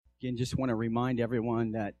Again, just want to remind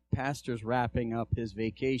everyone that Pastor's wrapping up his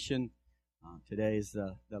vacation. Today is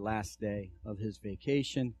the last day of his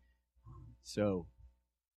vacation. So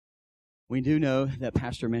we do know that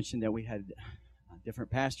Pastor mentioned that we had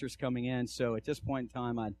different pastors coming in. So at this point in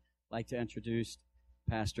time, I'd like to introduce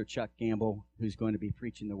Pastor Chuck Gamble, who's going to be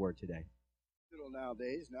preaching the word today. Little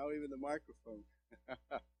nowadays, now even the microphone.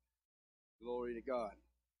 Glory to God.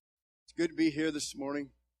 It's good to be here this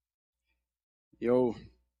morning. The old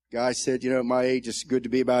guy said, at my age, it's good to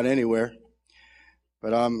be about anywhere.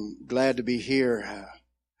 But I'm glad to be here.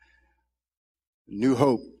 New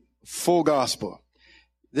Hope, full gospel.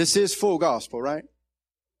 This is full gospel, right?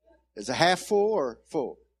 Is it half full or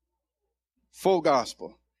full? Full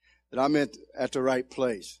gospel. That I'm at the right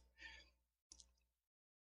place.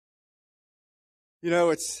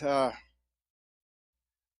 It's, I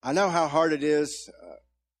know how hard it is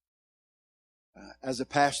as a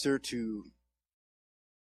pastor to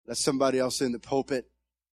let somebody else in the pulpit.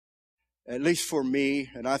 At least for me,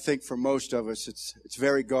 and I think for most of us, it's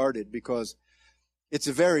very guarded because it's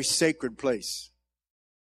a very sacred place.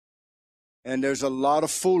 And there's a lot of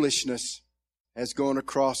foolishness has gone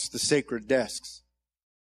across the sacred desks.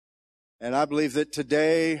 And I believe that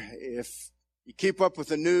today, if you keep up with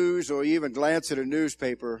the news or even glance at a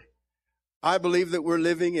newspaper, I believe that we're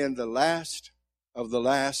living in the last of the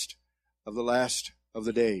last of the last of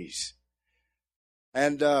the days.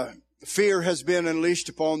 And fear has been unleashed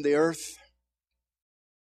upon the earth.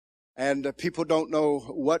 And people don't know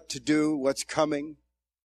what to do, what's coming.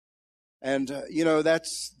 And,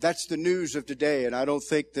 that's the news of today. And I don't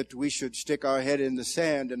think that we should stick our head in the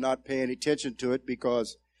sand and not pay any attention to it,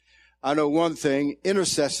 because I know one thing: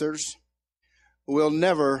 intercessors will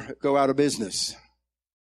never go out of business.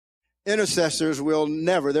 Intercessors will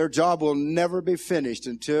never, their job will never be finished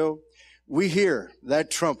until we hear that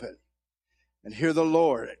trumpet and hear the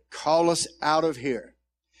Lord call us out of here.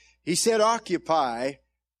 He said, occupy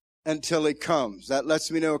until He comes. That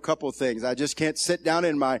lets me know a couple of things. I just can't sit down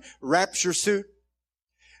in my rapture suit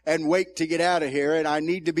and wait to get out of here, and I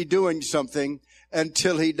need to be doing something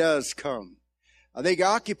until He does come. I think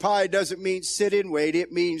occupy doesn't mean sit and wait.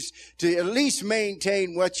 It means to at least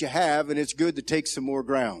maintain what you have, and it's good to take some more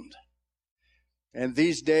ground. And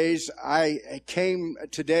these days, I came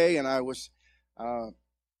today and I was, I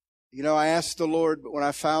asked the Lord when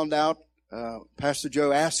I found out, Pastor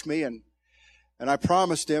Joe asked me, and I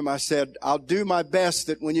promised him, I said, I'll do my best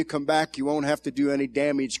that when you come back, you won't have to do any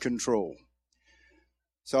damage control.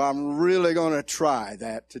 So I'm really going to try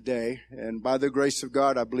that today. And by the grace of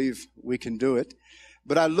God, I believe we can do it.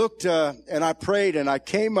 But I looked and I prayed and I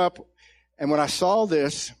came up, and when I saw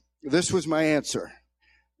this was my answer.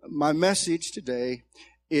 My message today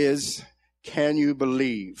is, can you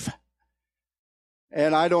believe?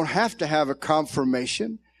 And I don't have to have a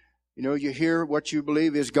confirmation. You hear what you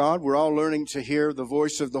believe is God. We're all learning to hear the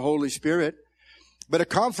voice of the Holy Spirit. But a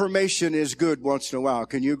confirmation is good once in a while.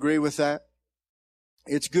 Can you agree with that?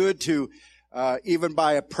 It's good to, even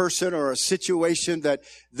by a person or a situation, that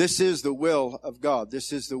this is the will of God.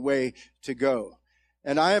 This is the way to go.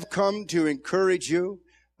 And I have come to encourage you.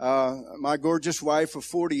 My gorgeous wife of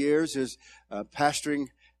 40 years is pastoring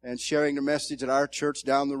and sharing the message at our church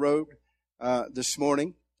down the road this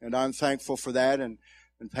morning. And I'm thankful for that. And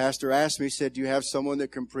Pastor asked me, he said, do you have someone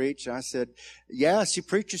that can preach? And I said, yeah, she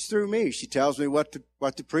preaches through me. She tells me what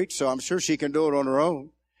to preach, so I'm sure she can do it on her own.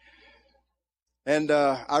 And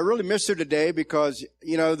I really miss her today because,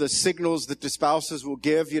 the signals that the spouses will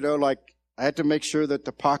give, like I had to make sure that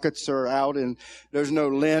the pockets are out and there's no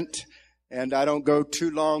lint and I don't go too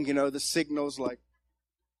long, the signals like.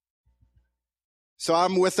 So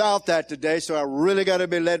I'm without that today, so I really got to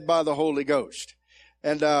be led by the Holy Ghost.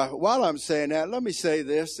 And while I'm saying that, let me say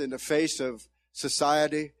this in the face of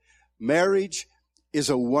society. Marriage is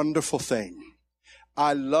a wonderful thing.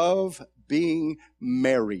 I love being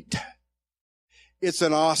married. It's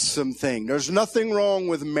an awesome thing. There's nothing wrong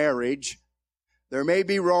with marriage. There may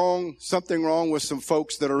be something wrong with some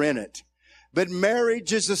folks that are in it. But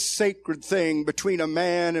marriage is a sacred thing between a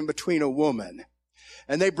man and between a woman.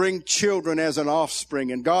 And they bring children as an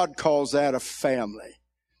offspring, and God calls that a family.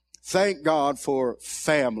 Thank God for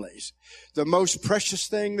families. The most precious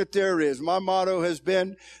thing that there is. My motto has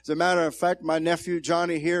been, as a matter of fact, my nephew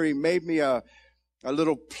Johnny here, he made me a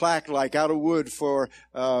little plaque like out of wood for,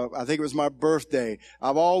 I think it was my birthday.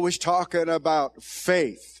 I'm always talking about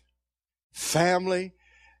faith, family,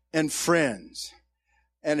 and friends.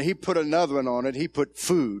 And he put another one on it. He put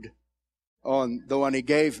food on the one he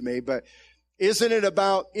gave me. But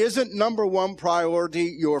isn't number one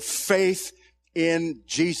priority your faith in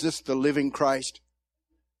Jesus, the living Christ?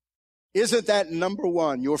 Isn't that number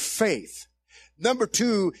one, your faith? Number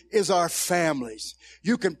two is our families.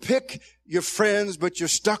 You can pick your friends, but you're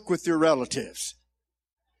stuck with your relatives.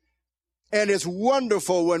 And it's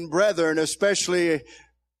wonderful when brethren, especially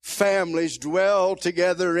families, dwell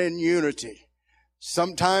together in unity.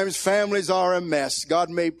 Sometimes families are a mess. God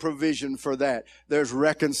made provision for that. There's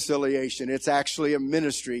reconciliation. It's actually a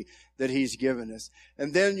ministry that He's given us.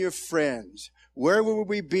 And then your friends. Where would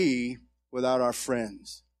we be without our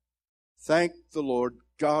friends? Thank the Lord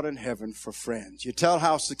God in heaven for friends. You tell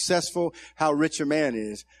how successful, how rich a man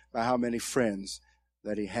is by how many friends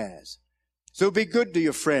that he has. So be good to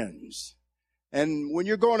your friends. And when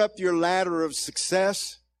you're going up your ladder of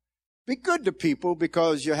success, be good to people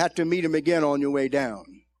because you have to meet them again on your way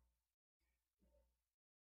down.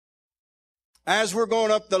 As we're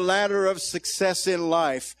going up the ladder of success in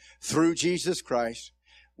life through Jesus Christ,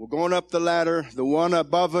 we're going up the ladder, the one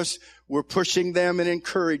above us, we're pushing them and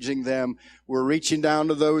encouraging them. We're reaching down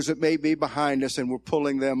to those that may be behind us and we're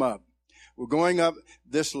pulling them up. We're going up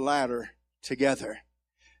this ladder together.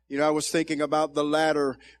 You know, I was thinking about the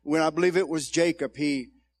ladder when I believe it was Jacob. He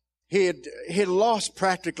had lost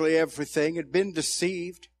practically everything, had been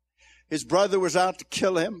deceived. His brother was out to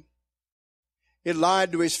kill him. He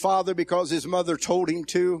lied to his father because his mother told him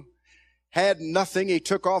to. Had nothing. He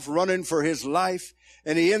took off running for his life.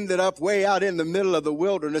 And he ended up way out in the middle of the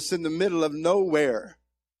wilderness, in the middle of nowhere.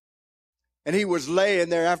 And he was laying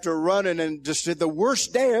there after running and just did the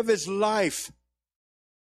worst day of his life,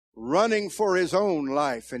 running for his own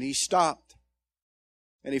life. And he stopped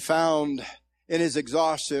and he found in his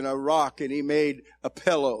exhaustion a rock and he made a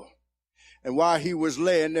pillow. And while he was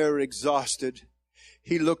laying there exhausted,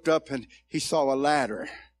 he looked up and he saw a ladder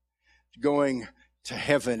going to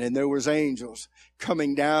heaven, and there was angels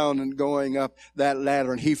coming down and going up that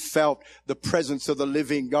ladder, and he felt the presence of the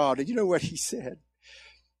living God. And you know what he said?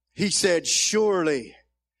 He said, surely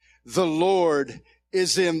the Lord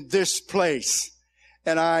is in this place,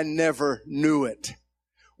 and I never knew it.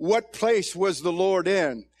 What place was the Lord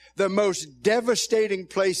in? The most devastating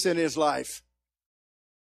place in his life.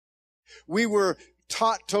 We were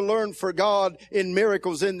taught to learn for God in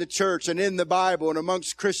miracles in the church and in the Bible and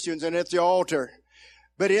amongst Christians and at the altar.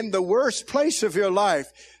 But in the worst place of your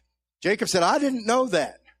life, Jacob said, I didn't know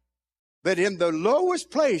that. But in the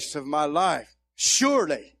lowest place of my life,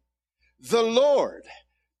 surely the Lord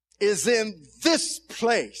is in this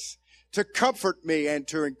place to comfort me and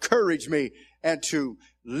to encourage me and to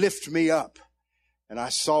lift me up. And I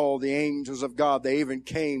saw the angels of God. They even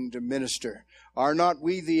came to minister. Are not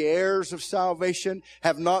we the heirs of salvation?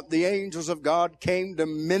 Have not the angels of God came to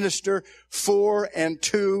minister for and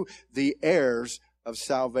to the heirs of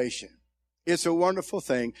salvation? It's a wonderful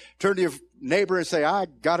thing. Turn to your neighbor and say, I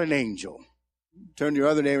got an angel. Turn to your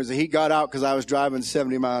other neighbor and say, he got out because I was driving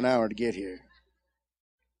 70 miles an hour to get here.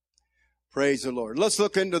 Praise the Lord. Let's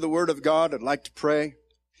look into the Word of God. I'd like to pray.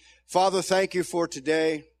 Father, thank you for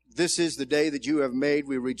today. This is the day that you have made.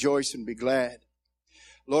 We rejoice and be glad.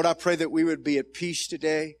 Lord, I pray that we would be at peace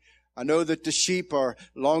today. I know that the sheep are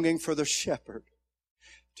longing for the shepherd,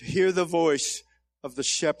 to hear the voice of the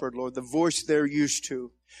shepherd, Lord, the voice they're used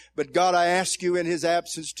to. But God, I ask you in his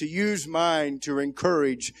absence to use mine to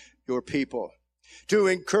encourage your people, to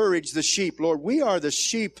encourage the sheep. Lord, we are the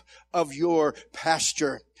sheep of your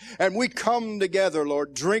pasture, and we come together,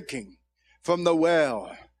 Lord, drinking from the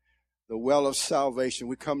well of salvation.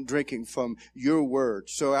 We come drinking from your word.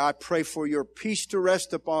 So I pray for your peace to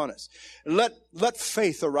rest upon us. Let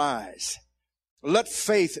faith arise. Let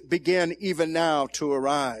faith begin even now to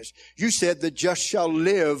arise. You said the just shall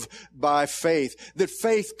live by faith. That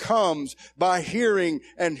faith comes by hearing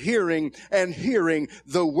and hearing and hearing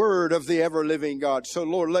the word of the ever-living God. So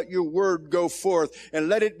Lord, let your word go forth and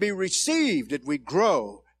let it be received that we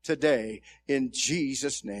grow today. In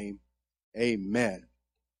Jesus' name, amen.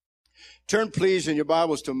 Turn please in your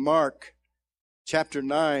Bibles to Mark chapter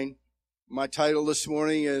 9. My title this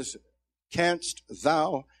morning is, Canst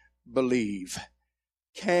Thou Believe?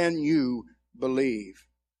 Can you believe?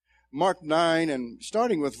 Mark 9, and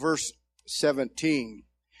starting with verse 17.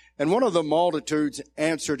 And one of the multitudes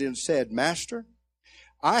answered and said, Master,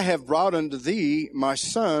 I have brought unto thee my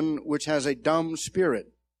son, which has a dumb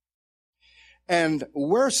spirit. And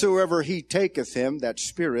wheresoever he taketh him, that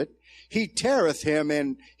spirit, he teareth him,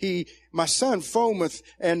 and my son foameth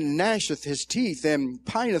and gnasheth his teeth and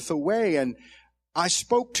pineth away. And I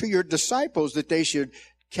spoke to your disciples that they should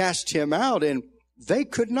cast him out, and they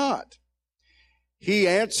could not. He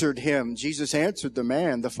answered him, Jesus answered the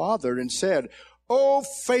man, the father, and said, O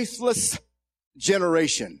faithless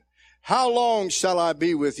generation, how long shall I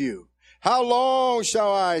be with you? How long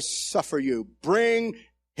shall I suffer you? Bring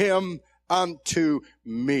him unto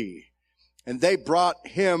me. And they brought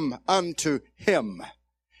him unto him.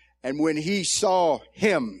 And when he saw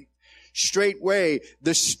him, straightway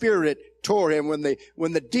the spirit tore him. When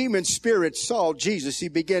the demon spirit saw Jesus, he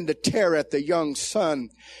began to tear at the young son.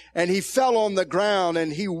 And he fell on the ground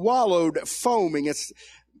and he wallowed foaming. It's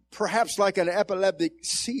perhaps like an epileptic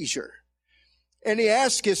seizure. And he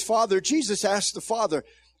asked his father, Jesus asked the father,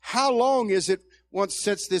 how long is it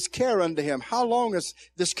since this care unto him? How long has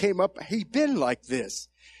this came up? He been like this.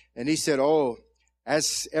 And he said,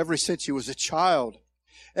 ever since he was a child.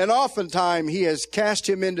 And oftentimes he has cast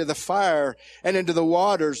him into the fire and into the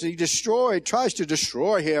waters. He tries to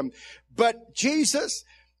destroy him. But Jesus,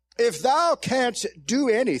 if thou canst do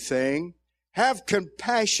anything, have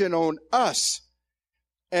compassion on us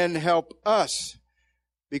and help us.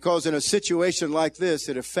 Because in a situation like this,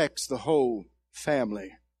 it affects the whole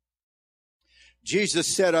family.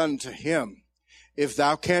 Jesus said unto him, if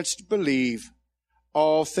thou canst believe,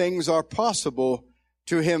 all things are possible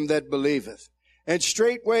to him that believeth. And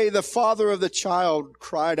straightway the father of the child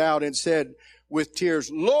cried out and said with tears,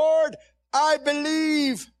 Lord, I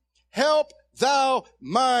believe, help thou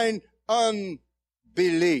mine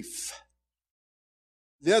unbelief.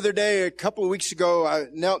 The other day, a couple of weeks ago, I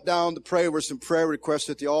knelt down to pray with some prayer requests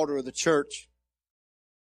at the altar of the church.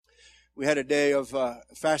 We had a day of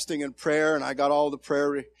fasting and prayer, and I got all the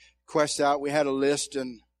prayer requests out. We had a list,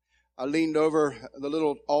 and I leaned over the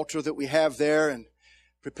little altar that we have there and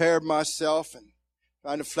prepared myself and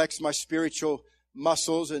trying to flex my spiritual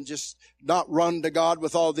muscles and just not run to God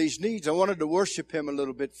with all these needs. I wanted to worship him a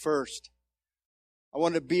little bit first. I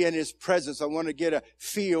wanted to be in his presence. I wanted to get a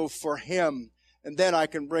feel for him. And then I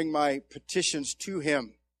can bring my petitions to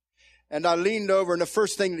him. And I leaned over, and the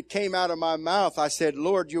first thing that came out of my mouth, I said,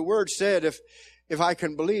 Lord, your word said, if I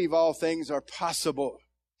can believe, all things are possible.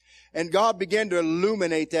 And God began to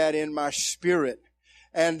illuminate that in my spirit.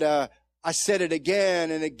 And I said it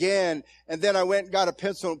again and again. And then I went and got a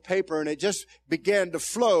pencil and paper, and it just began to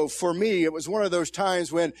flow. For me, it was one of those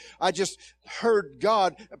times when I just heard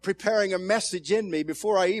God preparing a message in me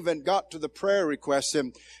before I even got to the prayer requests.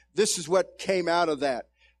 And this is what came out of that.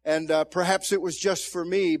 And perhaps it was just for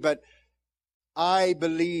me, but I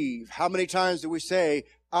believe. How many times do we say,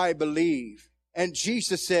 I believe? And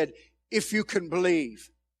Jesus said, if you can believe,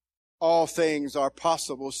 all things are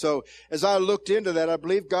possible. So as I looked into that, I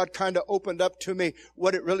believe God kind of opened up to me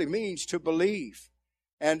what it really means to believe.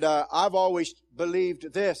 And I've always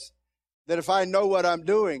believed this, that if I know what I'm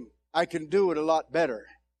doing, I can do it a lot better.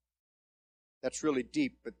 That's really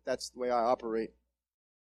deep, but that's the way I operate.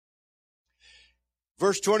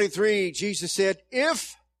 Verse 23, Jesus said,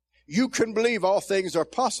 if you can believe, all things are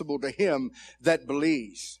possible to him that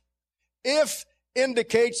believes. If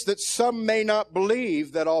indicates that some may not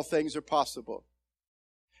believe that all things are possible.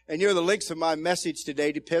 And the links of my message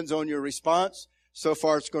today depends on your response. So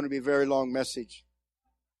far, it's going to be a very long message.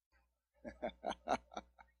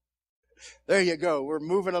 There you go. We're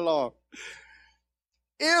moving along.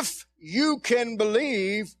 If you can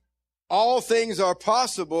believe, all things are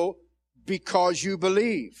possible because you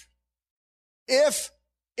believe. If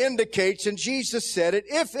indicates, and Jesus said it,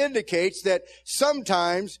 if indicates that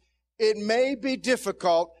sometimes it may be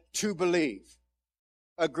difficult to believe.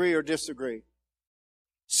 Agree or disagree?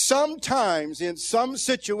 Sometimes in some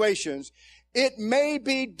situations, it may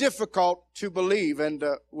be difficult to believe, and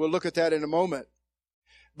we'll look at that in a moment.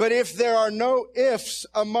 But if there are no ifs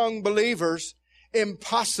among believers,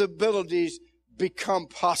 impossibilities become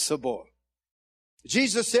possible.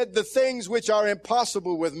 Jesus said, the things which are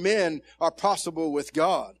impossible with men are possible with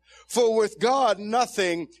God. For with God,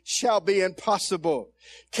 nothing shall be impossible.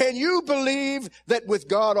 Can you believe that with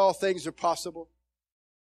God, all things are possible?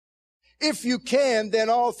 If you can, then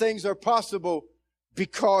all things are possible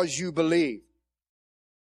because you believe.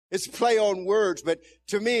 It's play on words, but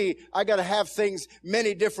to me, I got to have things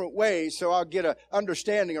many different ways so I'll get an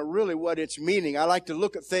understanding of really what it's meaning. I like to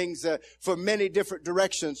look at things from many different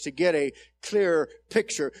directions to get a clear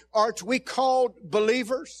picture. Aren't we called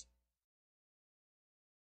believers?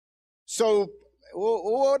 So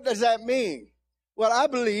what does that mean? Well, I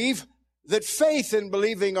believe that faith and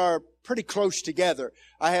believing are pretty close together.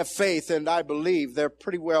 I have faith and I believe. They're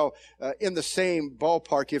pretty well in the same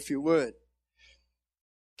ballpark, if you would.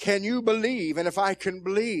 Can you believe? And if I can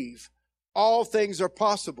believe, all things are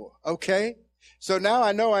possible. Okay? So now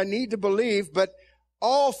I know I need to believe, but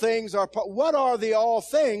all things are, what are the all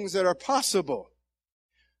things that are possible?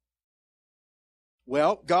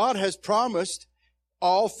 Well, God has promised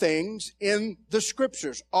all things in the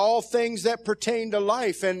scriptures, all things that pertain to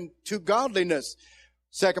life and to godliness.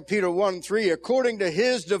 2 Peter 1:3, according to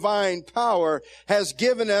his divine power, has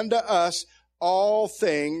given unto us all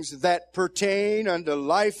things that pertain unto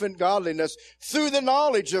life and godliness through the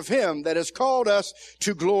knowledge of him that has called us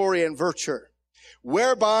to glory and virtue,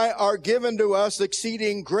 whereby are given to us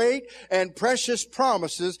exceeding great and precious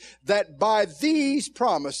promises, that by these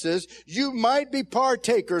promises you might be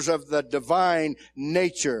partakers of the divine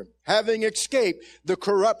nature, having escaped the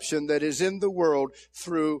corruption that is in the world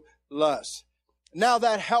through lust. Now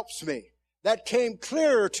that helps me. That came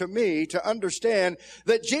clearer to me to understand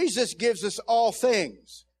that Jesus gives us all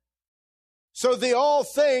things. So the all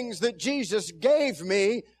things that Jesus gave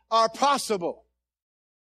me are possible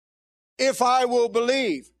if I will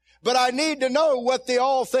believe. But I need to know what the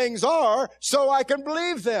all things are so I can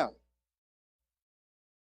believe them.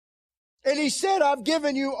 And he said, I've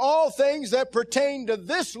given you all things that pertain to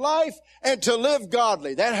this life and to live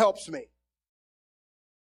godly. That helps me.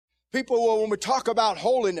 People will, when we talk about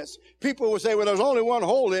holiness, people will say, well, there's only one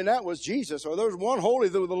holy, and that was Jesus, or there's one holy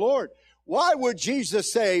through the Lord. Why would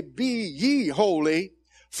Jesus say, be ye holy,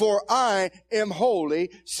 for I am holy,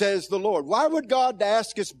 says the Lord? Why would God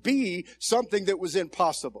ask us be something that was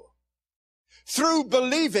impossible? Through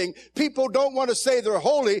believing, people don't want to say they're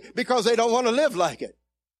holy because they don't want to live like it.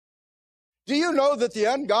 Do you know that the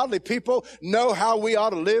ungodly people know how we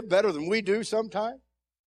ought to live better than we do sometimes?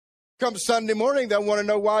 Come Sunday morning, they'll want to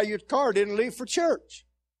know why your car didn't leave for church.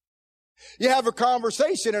 You have a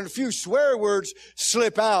conversation and a few swear words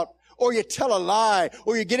slip out, or you tell a lie,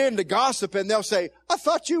 or you get into gossip and they'll say, I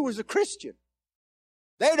thought you was a Christian.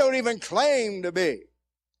 They don't even claim to be.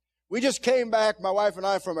 We just came back, my wife and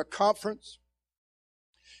I, from a conference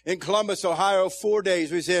in Columbus, Ohio, 4 days.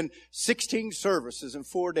 We was in 16 services in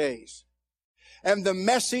 4 days. And the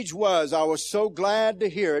message was, I was so glad to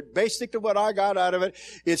hear it. Basically what I got out of it,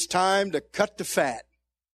 it's time to cut the fat.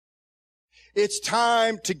 It's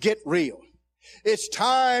time to get real. It's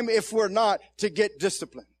time, if we're not, to get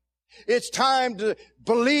disciplined. It's time to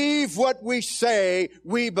believe what we say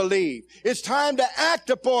we believe. It's time to act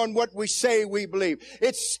upon what we say we believe.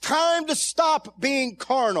 It's time to stop being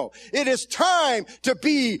carnal. It is time to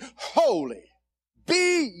be holy.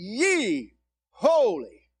 Be ye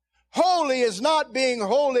holy. Holy is not being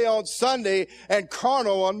holy on Sunday and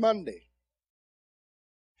carnal on Monday.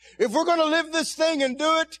 If we're going to live this thing and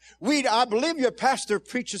do it, I believe your pastor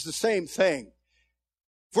preaches the same thing.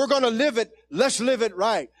 If we're going to live it, let's live it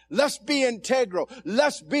right. Let's be integral.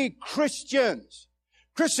 Let's be Christians.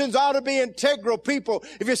 Christians ought to be integral people.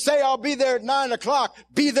 If you say, I'll be there at 9 o'clock,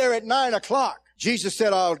 be there at 9 o'clock. Jesus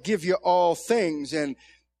said, I'll give you all things, and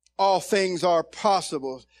all things are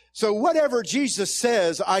possible. So whatever Jesus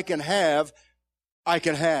says I can have, I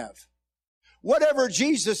can have. Whatever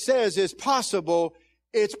Jesus says is possible,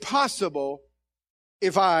 it's possible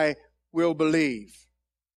if I will believe.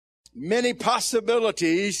 Many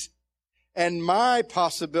possibilities, and my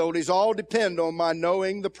possibilities all depend on my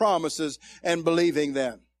knowing the promises and believing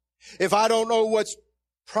them. If I don't know what's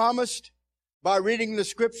promised by reading the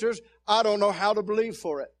scriptures, I don't know how to believe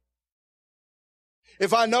for it.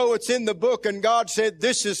 If I know it's in the book and God said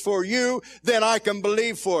this is for you, then I can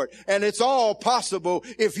believe for it. And it's all possible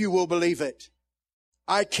if you will believe it.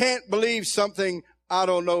 I can't believe something I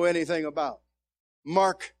don't know anything about.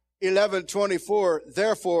 Mark 11:24,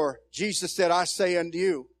 therefore, Jesus said, I say unto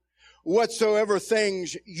you, whatsoever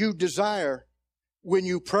things you desire when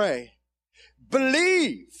you pray,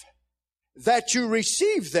 believe that you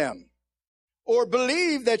receive them, or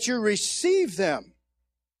believe that you receive them,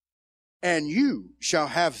 and you shall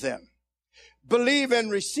have them. Believe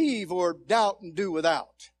and receive, or doubt and do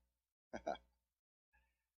without.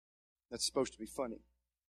 That's supposed to be funny.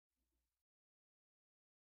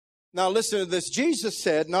 Now listen to this. Jesus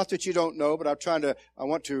said, not that you don't know, but I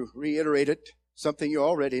want to reiterate it, something you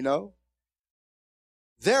already know.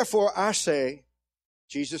 Therefore I say,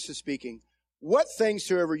 Jesus is speaking, what things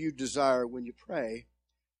soever you desire when you pray,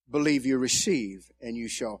 believe you receive, and you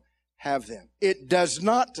shall have them. It does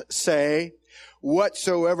not say,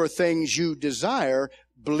 whatsoever things you desire,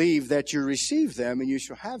 believe that you receive them, and you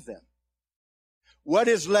shall have them. What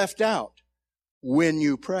is left out? When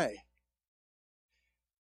you pray.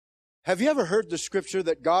 Have you ever heard the scripture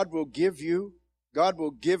that God will give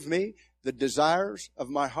me the desires of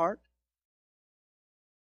my heart?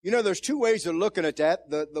 You know, there's two ways of looking at that.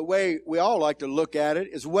 The way we all like to look at it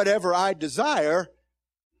is whatever I desire,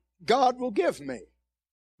 God will give me.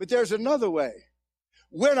 But there's another way.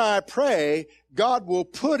 When I pray, God will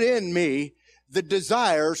put in me the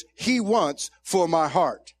desires He wants for my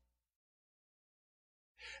heart.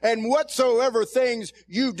 And whatsoever things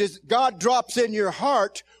God drops in your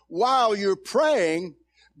heart while you're praying,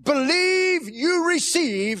 Believe you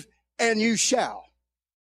receive and you shall.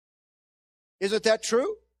 Isn't that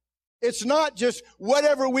true? It's not just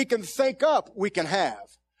whatever we can think up, we can have.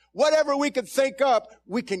 Whatever we can think up,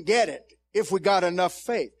 we can get it if we got enough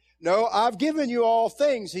faith. No, I've given you all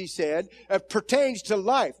things, he said, that pertains to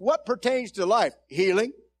life. What pertains to life?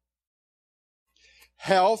 Healing,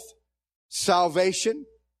 health, salvation,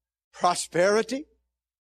 prosperity,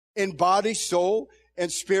 in body, soul,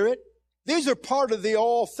 and spirit. These are part of the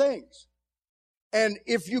all things. And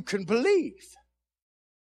if you can believe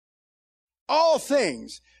all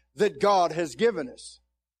things that God has given us,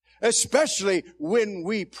 especially when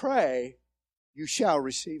we pray, you shall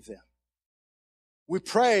receive them. We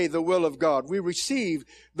pray the will of God. We receive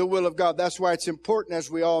the will of God. That's why it's important,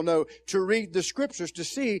 as we all know, to read the scriptures to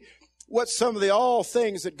see what some of the all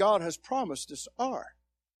things that God has promised us are.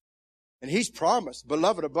 And he's promised,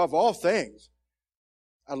 beloved, above all things,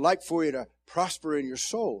 I'd like for you to prosper in your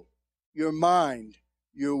soul, your mind,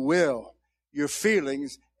 your will, your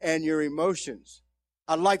feelings, and your emotions.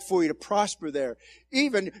 I'd like for you to prosper there.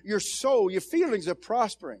 Even your soul, your feelings are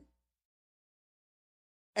prospering.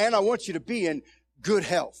 And I want you to be in good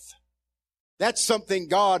health. That's something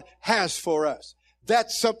God has for us.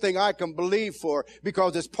 That's something I can believe for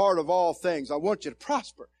because it's part of all things. I want you to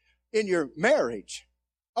prosper in your marriage.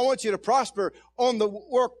 I want you to prosper on the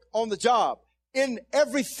work, on the job, in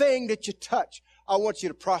everything that you touch. I want you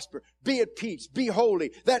to prosper. Be at peace. Be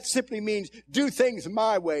holy. That simply means do things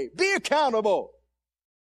my way. Be accountable.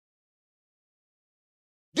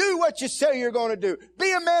 Do what you say you're going to do.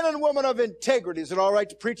 Be a man and woman of integrity. Is it all right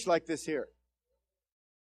to preach like this here?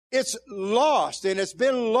 It's lost, and it's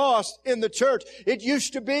been lost in the church. It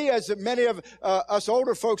used to be, as many of us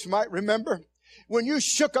older folks might remember, when you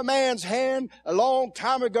shook a man's hand a long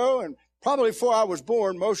time ago, and probably before I was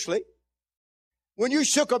born mostly, when you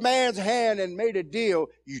shook a man's hand and made a deal,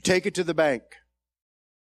 you take it to the bank.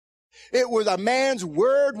 It was a man's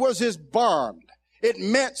word was his bond. It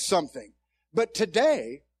meant something. But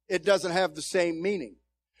today, it doesn't have the same meaning.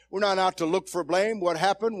 We're not out to look for blame. What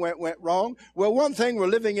happened, went wrong. Well, one thing, we're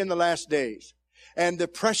living in the last days. And the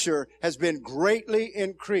pressure has been greatly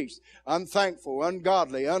increased. Unthankful,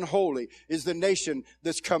 ungodly, unholy is the nation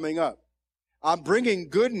that's coming up. I'm bringing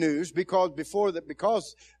good news because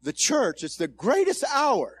the church, it's the greatest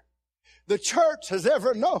hour the church has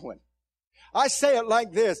ever known. I say it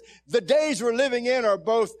like this. The days we're living in are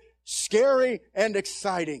both scary and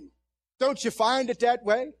exciting. Don't you find it that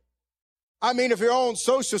way? I mean, if you're on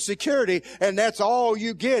Social Security and that's all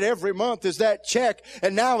you get every month is that check,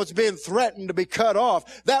 and now it's being threatened to be cut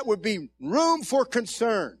off, that would be room for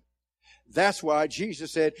concern. That's why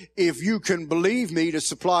Jesus said, if you can believe me to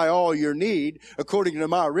supply all your need according to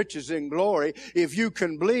my riches in glory, if you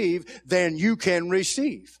can believe, then you can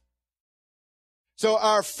receive. So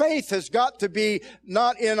our faith has got to be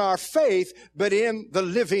not in our faith, but in the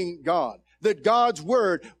living God. That God's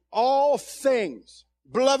word, all things,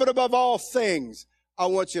 beloved above all things, I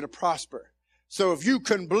want you to prosper. So if you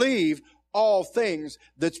can believe, all things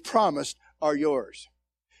that's promised are yours.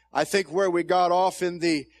 I think where we got off in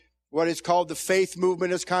what is called the faith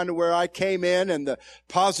movement is kind of where I came in, and the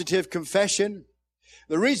positive confession.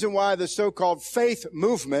 The reason why the so-called faith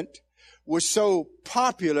movement was so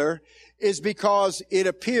popular is because it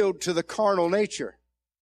appealed to the carnal nature.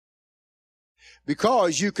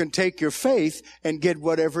 Because you can take your faith and get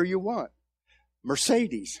whatever you want.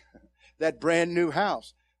 Mercedes, that brand new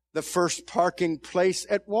house, the first parking place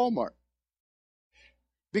at Walmart.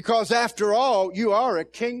 Because after all, you are a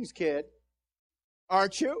king's kid,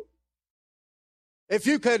 aren't you? If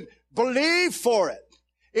you can believe for it,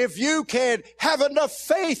 if you can have enough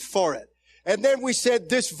faith for it. And then we said,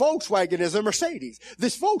 this Volkswagen is a Mercedes.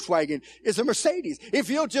 This Volkswagen is a Mercedes. If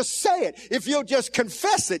you'll just say it, if you'll just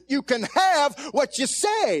confess it, you can have what you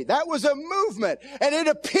say. That was a movement. And it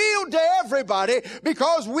appealed to everybody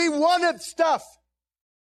because we wanted stuff.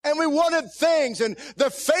 And we wanted things. And the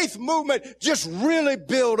faith movement just really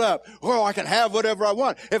built up. Oh, I can have whatever I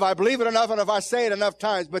want if I believe it enough and if I say it enough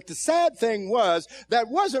times. But the sad thing was, that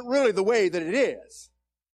wasn't really the way that it is.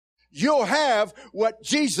 You'll have what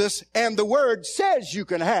Jesus and the Word says you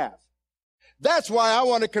can have. That's why I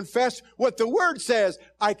want to confess what the Word says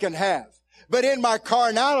I can have. But in my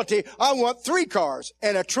carnality, I want 3 cars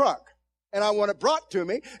and a truck. And I want it brought to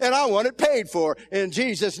me, and I want it paid for. In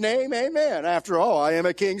Jesus' name, amen. After all, I am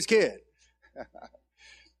a king's kid.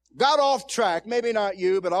 Got off track, maybe not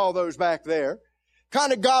you, but all those back there.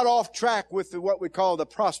 Kind of got off track with what we call the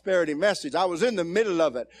prosperity message. I was in the middle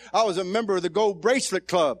of it. I was a member of the Gold Bracelet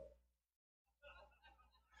Club.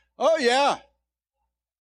 Oh, yeah.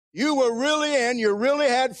 You were really in, you really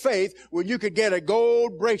had faith when you could get a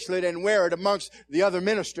gold bracelet and wear it amongst the other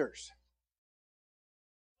ministers.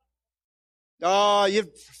 Oh,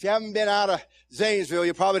 if you haven't been out of Zanesville,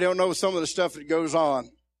 you probably don't know some of the stuff that goes on.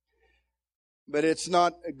 But it's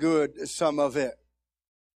not good, some of it.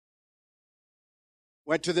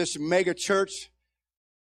 Went to this mega church,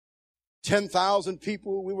 10,000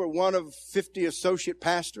 people. We were one of 50 associate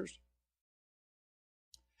pastors.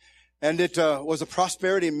 And it was a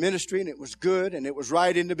prosperity ministry, and it was good, and it was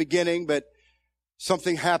right in the beginning, but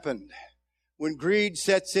something happened. When greed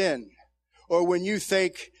sets in, or when you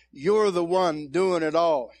think you're the one doing it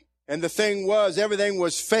all. And the thing was, everything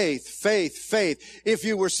was faith, faith, faith. If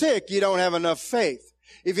you were sick, you don't have enough faith.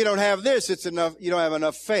 If you don't have this, it's enough, you don't have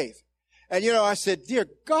enough faith. And I said, dear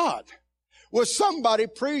God, will somebody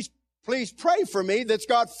please pray for me that's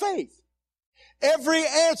got faith? Every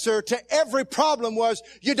answer to every problem was,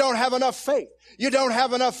 you don't have enough faith. You don't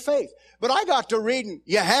have enough faith. But I got to reading,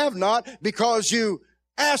 you have not because you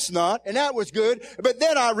ask not, and that was good. But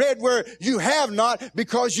then I read where you have not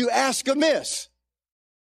because you ask amiss.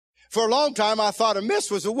 For a long time, I thought amiss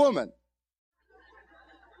was a woman.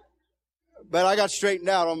 But I got straightened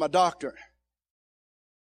out on my doctor.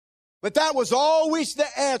 But that was always the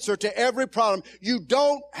answer to every problem. You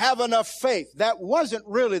don't have enough faith. That wasn't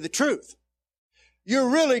really the truth. You're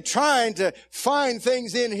really trying to find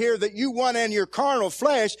things in here that you want in your carnal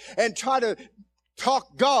flesh and try to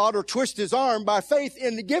talk God or twist his arm by faith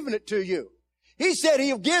into giving it to you. He said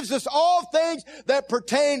he gives us all things that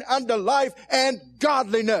pertain unto life and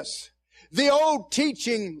godliness. The old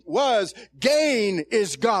teaching was gain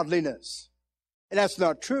is godliness. And that's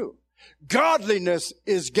not true. Godliness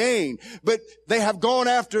is gain. But they have gone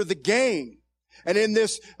after the gain. And in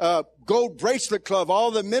this gold bracelet club, all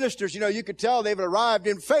the ministers, you could tell they've arrived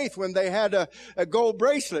in faith when they had a gold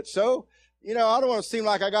bracelet. So, I don't want to seem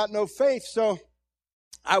like I got no faith. So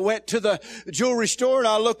I went to the jewelry store and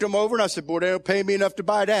I looked them over and I said, boy, they don't pay me enough to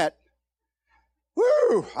buy that.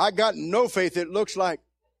 Woo! I got no faith, it looks like.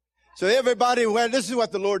 So everybody went, this is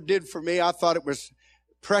what the Lord did for me. I thought it was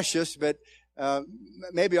precious, but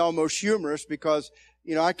maybe almost humorous because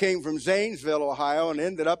I came from Zanesville, Ohio, and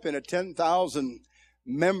ended up in a 10,000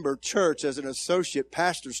 member church as an associate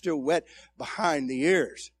pastor, still wet behind the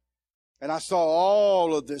ears. And I saw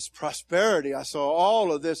all of this prosperity. I saw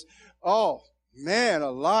all of this. Oh, man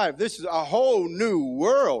alive. This is a whole new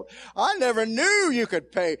world. I never knew you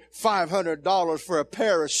could pay $500 for a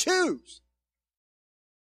pair of shoes.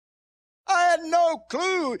 I had no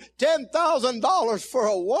clue. $10,000 for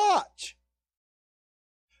a watch.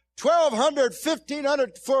 $1,200,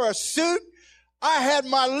 $1,500 for a suit. I had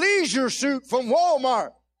my leisure suit from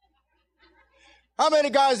Walmart. How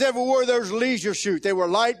many guys ever wore those leisure suits? They were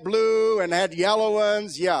light blue and had yellow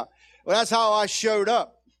ones. Yeah. Well, that's how I showed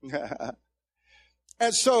up.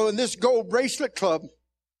 And so in this gold bracelet club,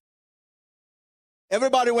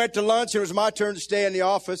 everybody went to lunch. It was my turn to stay in the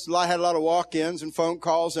office. I had a lot of walk-ins and phone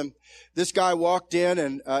calls. And this guy walked in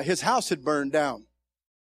and his house had burned down.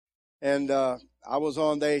 And I was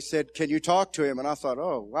on, they said, can you talk to him? And I thought,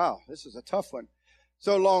 oh, wow, this is a tough one.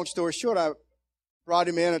 So long story short, I brought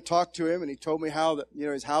him in and talked to him, and he told me how that,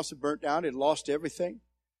 his house had burnt down. He'd lost everything.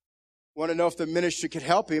 Wanted to know if the ministry could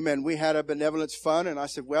help him, and we had a benevolence fund. And I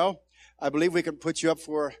said, well, I believe we can put you up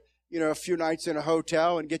for, a few nights in a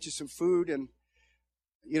hotel and get you some food and,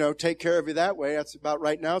 take care of you that way. That's about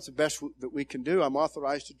right now. It's the best that we can do. I'm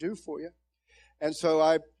authorized to do for you. And so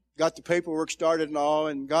I got the paperwork started and all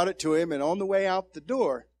and got it to him. And on the way out the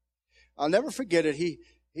door, I'll never forget it. He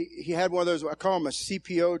had one of those, I call them a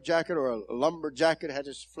CPO jacket or a lumber jacket. It had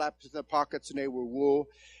his flaps in the pockets and they were wool.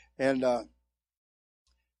 And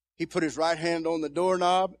he put his right hand on the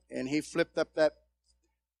doorknob and he flipped up that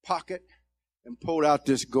pocket and pulled out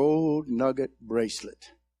this gold nugget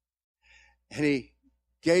bracelet. And he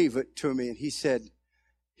gave it to me and he said,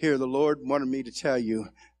 here, the Lord wanted me to tell you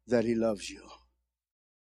that he loves you.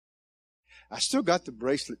 I still got the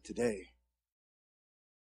bracelet today,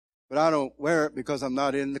 but I don't wear it because I'm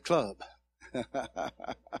not in the club.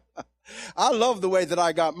 I love the way that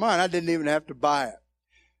I got mine. I didn't even have to buy it.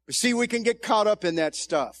 But see, we can get caught up in that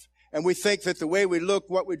stuff. And we think that the way we look,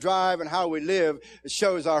 what we drive, and how we live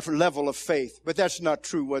shows our level of faith. But that's not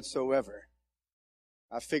true whatsoever.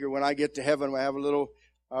 I figure when I get to heaven, we have a little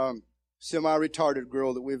semi-retarded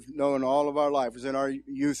girl that we've known all of our life. It was in our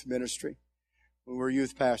youth ministry when we were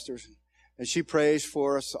youth pastors. And she prays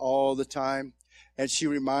for us all the time. And she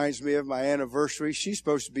reminds me of my anniversary. She's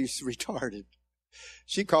supposed to be retarded.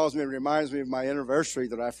 She calls me and reminds me of my anniversary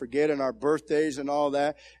that I forget, and our birthdays and all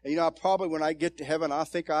that. And, I probably, when I get to heaven, I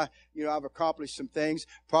think I've accomplished some things.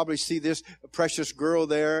 Probably see this precious girl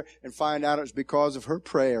there and find out it's because of her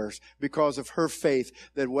prayers, because of her faith,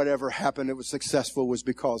 that whatever happened, it was successful, was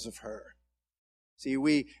because of her. See,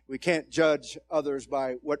 we can't judge others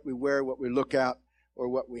by what we wear, what we look at, or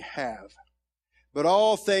what we have. But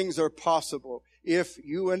all things are possible if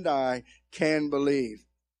you and I can believe.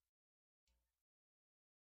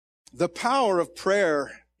 The power of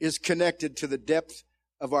prayer is connected to the depth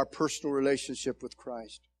of our personal relationship with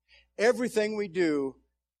Christ. Everything we do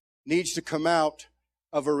needs to come out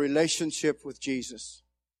of a relationship with Jesus.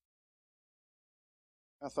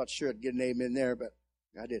 I thought sure I'd get an amen there, but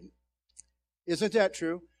I didn't. Isn't that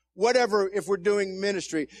true? Whatever, if we're doing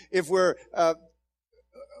ministry, if we're,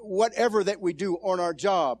 whatever that we do on our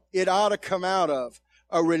job, it ought to come out of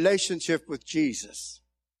a relationship with Jesus.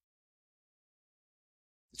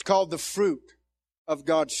 It's called the fruit of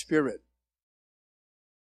God's Spirit.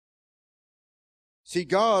 See,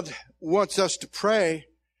 God wants us to pray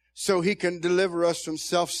so He can deliver us from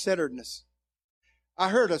self-centeredness. I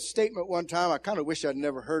heard a statement one time. I kind of wish I'd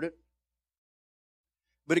never heard it.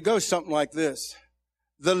 But it goes something like this.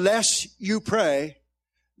 The less you pray,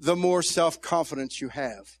 the more self-confidence you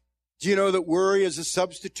have. Do you know that worry is a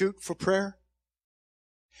substitute for prayer?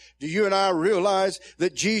 Do you and I realize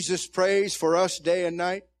that Jesus prays for us day and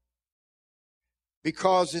night?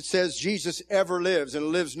 Because it says Jesus ever lives and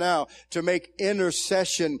lives now to make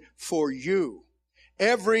intercession for you.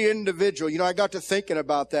 Every individual. I got to thinking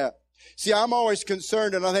about that. See, I'm always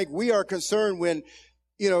concerned, and I think we are concerned when,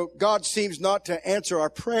 God seems not to answer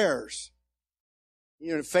our prayers.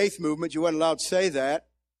 In the faith movement, you weren't allowed to say that.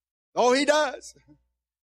 Oh, He does.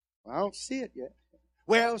 Well, I don't see it yet.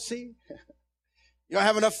 Well, see, you don't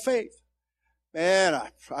have enough faith. Man,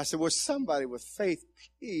 I said, well, somebody with faith,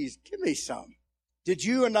 please give me some. Did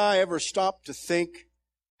you and I ever stop to think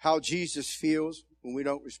how Jesus feels when we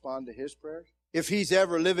don't respond to His prayers? If He's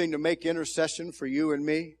ever living to make intercession for you and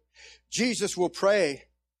me, Jesus will pray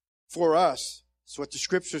for us. That's what the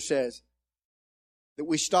Scripture says. That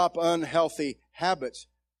we stop unhealthy habits.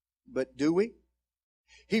 But do we?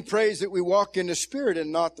 He prays that we walk in the Spirit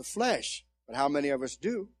and not the flesh. But how many of us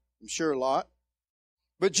do? I'm sure a lot.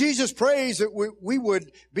 But Jesus prays that we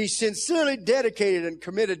would be sincerely dedicated and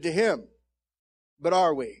committed to Him. But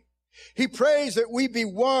are we? He prays that we be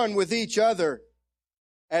one with each other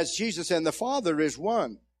as Jesus and the Father is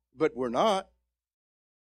one. But we're not.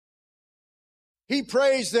 He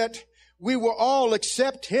prays that we will all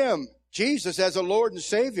accept Him, Jesus, as a Lord and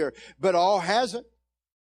Savior. But all hasn't.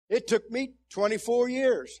 It took me 24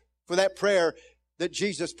 years for that prayer that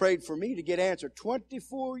Jesus prayed for me to get answered.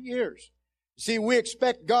 24 years. See, we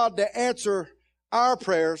expect God to answer our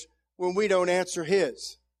prayers when we don't answer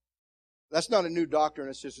His. That's not a new doctrine.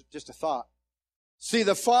 It's just a thought. See,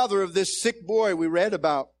 the father of this sick boy we read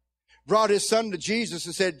about brought his son to Jesus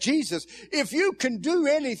and said, Jesus, if you can do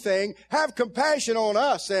anything, have compassion on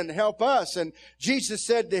us and help us. And Jesus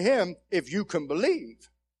said to him, if you can believe,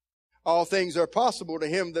 all things are possible to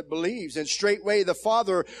him that believes. And straightway the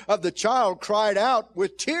father of the child cried out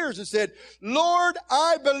with tears and said, Lord,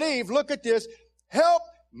 I believe. Look at this. Help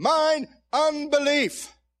mine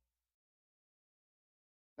unbelief.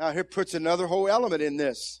 Now here puts another whole element in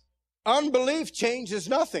this. Unbelief changes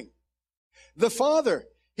nothing. The father,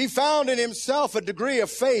 he found in himself a degree of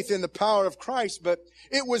faith in the power of Christ, but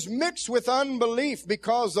it was mixed with unbelief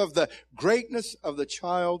because of the greatness of the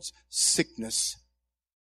child's sickness.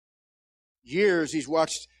 Years he's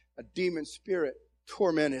watched a demon spirit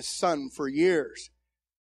torment his son for years.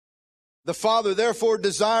 The father therefore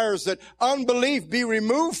desires that unbelief be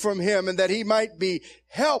removed from him and that he might be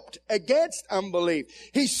helped against unbelief.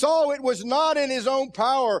 He saw it was not in his own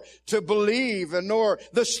power to believe and nor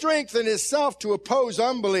the strength in himself to oppose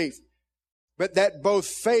unbelief, but that both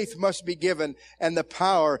faith must be given and the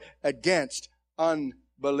power against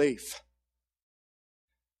unbelief.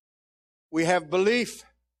 We have belief,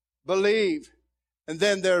 believe, and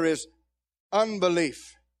then there is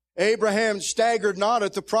unbelief. Abraham staggered not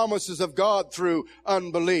at the promises of God through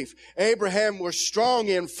unbelief. Abraham was strong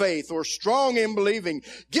in faith or strong in believing,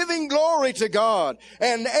 giving glory to God.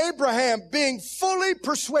 And Abraham being fully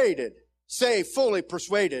persuaded, say fully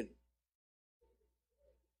persuaded,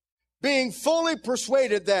 being fully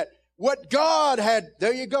persuaded that what God had,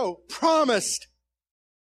 there you go, promised,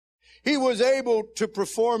 he was able to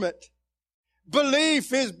perform it.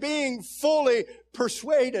 Belief is being fully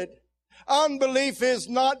persuaded. Unbelief is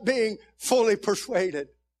not being fully persuaded.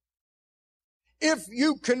 If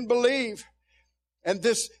you can believe, and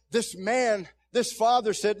this man, this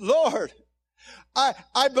father said, Lord,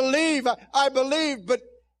 I believe, but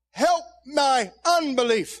help my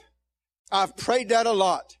unbelief. I've prayed that a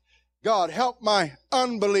lot. God, help my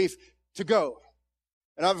unbelief to go.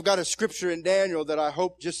 And I've got a scripture in Daniel that I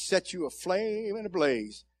hope just sets you aflame and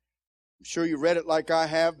ablaze. I'm sure you read it like I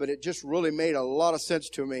have, but it just really made a lot of sense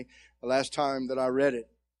to me the last time that I read it.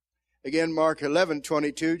 Again, Mark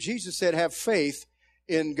 11:22, Jesus said, have faith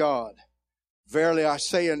in God. Verily I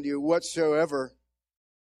say unto you, whatsoever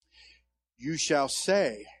you shall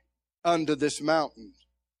say unto this mountain,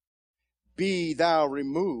 be thou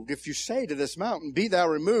removed. If you say to this mountain, be thou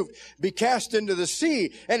removed, be cast into the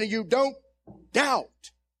sea, and you don't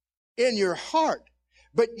doubt in your heart,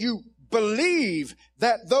 but you believe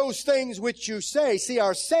that those things which you say, see,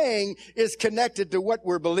 our saying is connected to what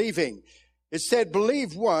we're believing. It said,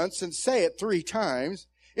 believe once and say it 3 times.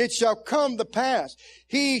 It shall come to pass.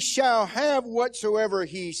 He shall have whatsoever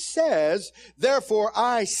he says. Therefore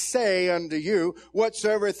I say unto you,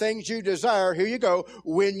 whatsoever things you desire, here you go,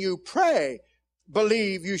 when you pray,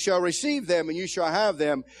 believe you shall receive them and you shall have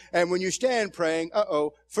them. And when you stand praying,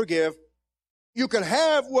 forgive. You can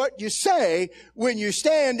have what you say when you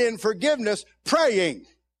stand in forgiveness praying.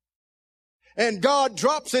 And God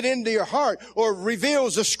drops it into your heart or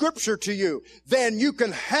reveals a scripture to you, then you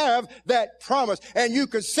can have that promise and you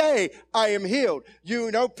can say, I am healed.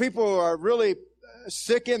 You know, people are really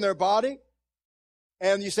sick in their body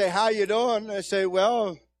and you say, how you doing? They say,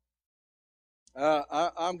 well,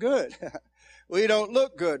 I'm good. Well, you don't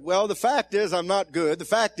look good. Well, the fact is I'm not good. The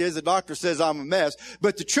fact is the doctor says I'm a mess.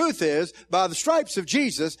 But the truth is, by the stripes of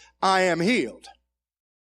Jesus, I am healed.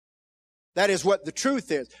 That is what the truth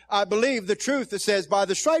is. I believe the truth that says, by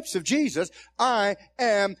the stripes of Jesus, I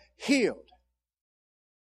am healed.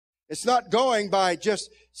 It's not going by just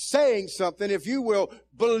saying something. If you will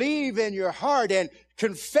believe in your heart and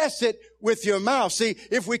confess it with your mouth. See,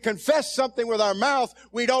 if we confess something with our mouth,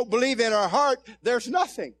 we don't believe in our heart, there's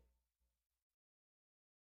nothing.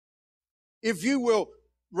 If you will,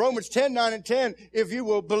 Romans 10:9 and 10, if you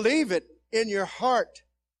will believe it in your heart,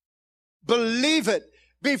 believe it.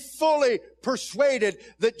 Be fully persuaded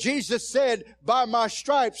that Jesus said, by my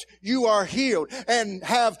stripes you are healed, and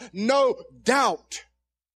have no doubt.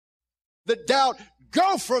 The doubt,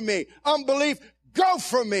 go from me. Unbelief, go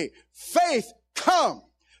from me. Faith, come.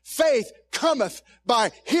 Faith cometh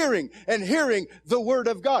by hearing, and hearing the word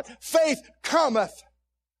of God. Faith cometh.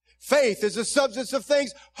 Faith is the substance of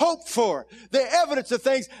things hoped for, the evidence of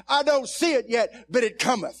things I don't see it yet, but it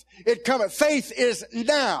cometh. It cometh. Faith is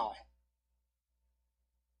now.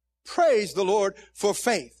 Praise the Lord for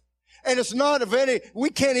faith. And it's not of any,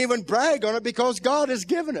 we can't even brag on it because God has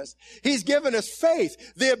given us. He's given us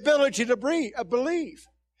faith, the ability to believe.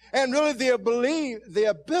 And really the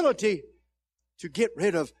ability to get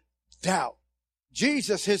rid of doubt.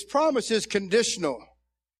 Jesus, his promise is conditional.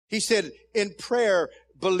 He said in prayer,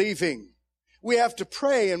 believing. We have to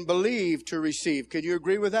pray and believe to receive. Can you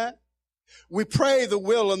agree with that? We pray the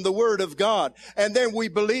will and the word of God, and then we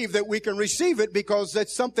believe that we can receive it because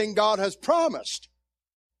that's something God has promised.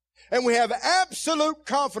 And we have absolute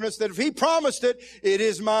confidence that if he promised it, it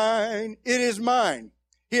is mine. It is mine.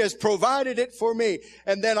 He has provided it for me.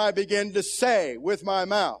 And then I begin to say with my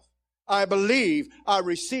mouth, I believe, I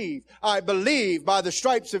receive. I believe by the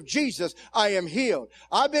stripes of Jesus, I am healed.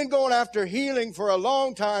 I've been going after healing for a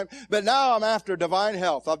long time, but now I'm after divine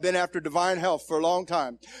health. I've been after divine health for a long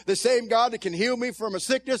time. The same God that can heal me from a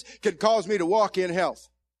sickness can cause me to walk in health.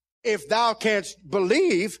 If thou canst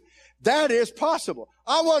believe, that is possible.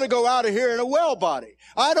 I want to go out of here in a well body.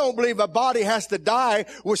 I don't believe a body has to die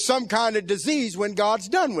with some kind of disease when God's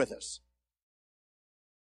done with us.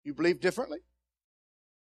 You believe differently?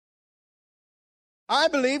 I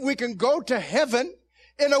believe we can go to heaven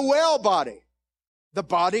in a well body. The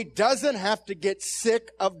body doesn't have to get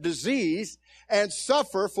sick of disease and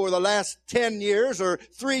suffer for the last 10 years or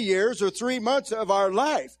 3 years or 3 months of our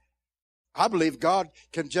life. I believe God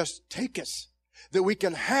can just take us, that we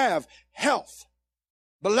can have health.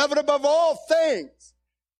 Beloved, above all things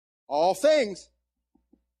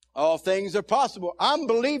are possible. I'm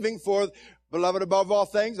believing for, beloved, above all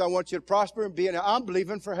things, I want you to prosper and be in, I'm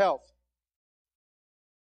believing for health.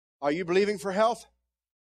 Are you believing for health?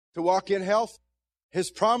 To walk in health?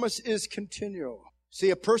 His promise is continual.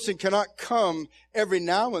 See, a person cannot come every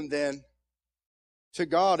now and then to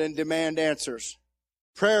God and demand answers.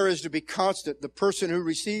 Prayer is to be constant. The person who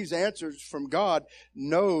receives answers from God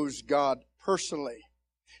knows God personally.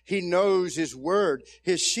 He knows his word.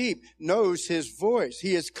 His sheep knows his voice.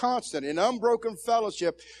 He is constant in unbroken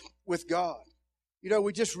fellowship with God. You know,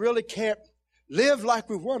 we just really can't live like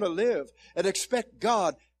we want to live and expect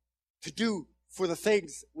God to do for the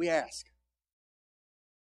things we ask.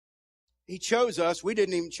 He chose us. We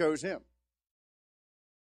didn't even choose Him.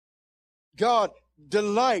 God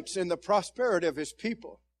delights in the prosperity of His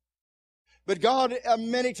people. But God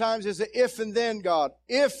many times is an if and then God.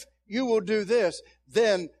 If you will do this,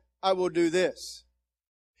 then I will do this.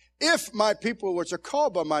 If my people which are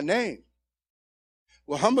called by my name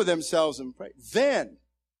will humble themselves and pray, then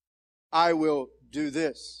I will do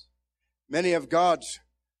this. Many of God's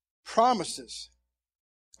promises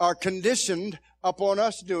are conditioned upon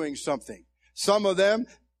us doing something. Some of them,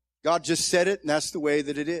 God just said it, and that's the way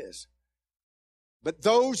that it is. But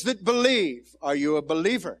those that believe, are you a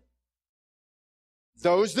believer?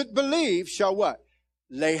 Those that believe shall what?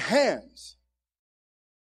 Lay hands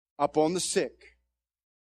upon the sick,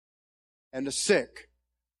 and the sick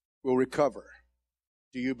will recover.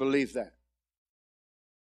 Do you believe that?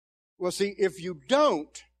 Well, see, if you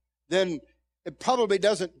don't, then it probably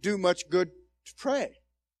doesn't do much good to pray.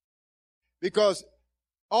 Because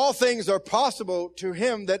all things are possible to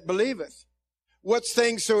him that believeth. What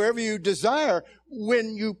things soever you desire,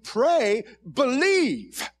 when you pray,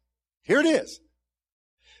 believe. Here it is.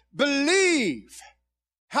 Believe.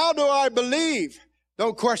 How do I believe?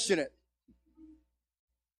 Don't question it.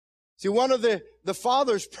 See, one of the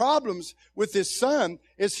father's problems with his son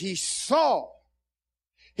is he saw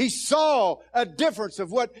a difference of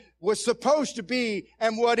what was supposed to be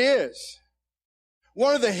and what is.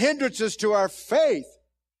 One of the hindrances to our faith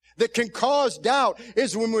that can cause doubt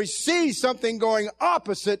is when we see something going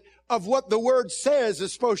opposite of what the Word says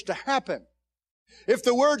is supposed to happen. If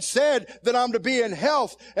the Word said that I'm to be in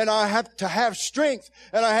health and I have to have strength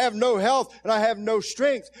and I have no health and I have no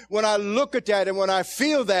strength, when I look at that and when I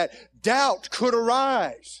feel that, doubt could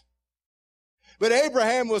arise. But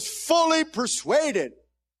Abraham was fully persuaded.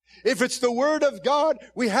 If it's the Word of God,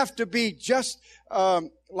 we have to be just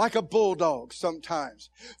like a bulldog sometimes.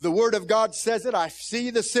 The Word of God says it. I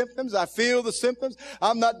see the symptoms. I feel the symptoms.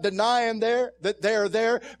 I'm not denying that they're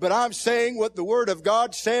there, but I'm saying what the Word of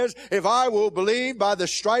God says. If I will believe by the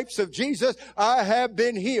stripes of Jesus, I have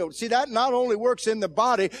been healed. See, that not only works in the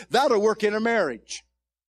body, that'll work in a marriage.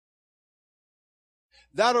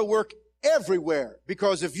 That'll work everywhere,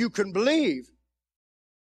 because if you can believe,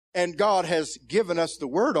 and God has given us the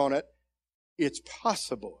Word on it, it's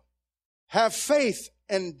possible. Have faith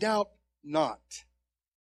and doubt not.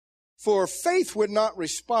 For faith would not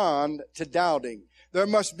respond to doubting. There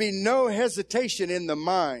must be no hesitation in the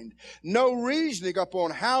mind, no reasoning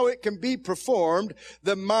upon how it can be performed.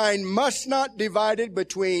 The mind must not be divided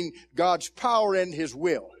between God's power and His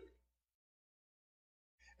will.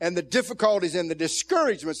 And the difficulties and the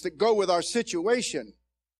discouragements that go with our situation,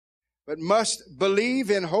 but must believe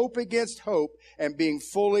in hope against hope and being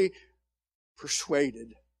fully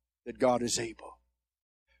persuaded that God is able.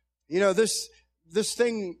 You know, this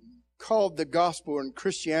thing called the gospel and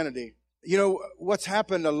Christianity, you know, what's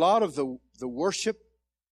happened, a lot of the worship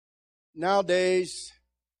nowadays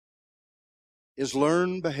is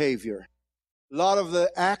learned behavior. A lot of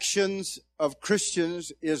the actions of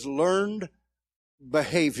Christians is learned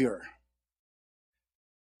behavior.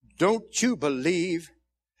 Don't you believe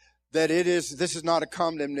that this is not a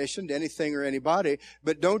condemnation to anything or anybody,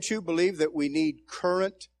 but don't you believe that we need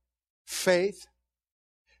current faith?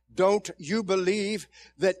 Don't you believe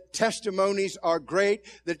that testimonies are great,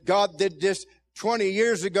 that God did this 20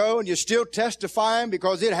 years ago and you're still testifying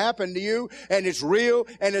because it happened to you and it's real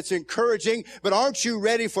and it's encouraging, but aren't you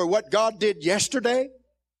ready for what God did yesterday?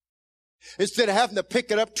 Instead of having to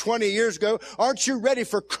pick it up 20 years ago, aren't you ready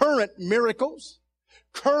for current miracles,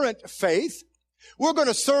 current faith? We're going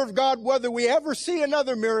to serve God whether we ever see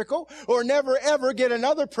another miracle or never ever get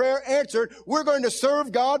another prayer answered. We're going to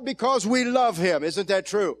serve God because we love Him. Isn't that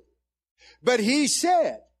true? But He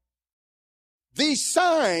said, these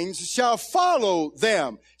signs shall follow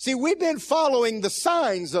them. See, we've been following the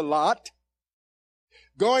signs a lot.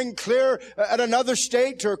 Going clear at another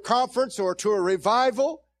state to a conference or to a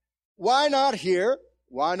revival. Why not here?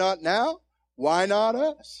 Why not now? Why not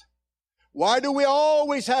us? Why do we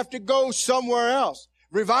always have to go somewhere else?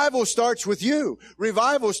 Revival starts with you.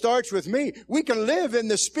 Revival starts with me. We can live in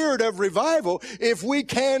the spirit of revival if we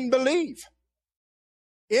can believe.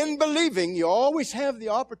 In believing, you always have the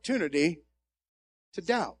opportunity to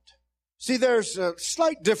doubt. See, there's a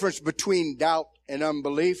slight difference between doubt and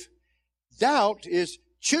unbelief. Doubt is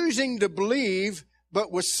choosing to believe,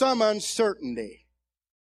 but with some uncertainty.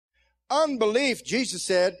 Unbelief, Jesus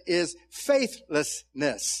said, is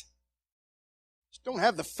faithlessness. Don't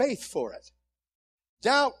have the faith for it.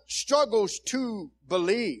 Doubt struggles to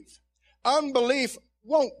believe. Unbelief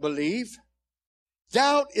won't believe.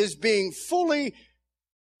 Doubt is being fully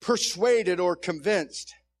persuaded or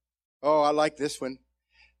convinced. Oh, I like this one.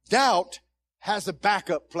 doubt has a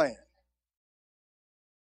backup plan.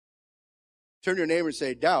 Turn to your neighbor and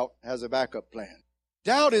say, doubt has a backup plan.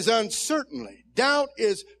 Doubt is uncertainty. Doubt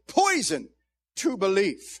is poison to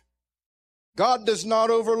belief. God does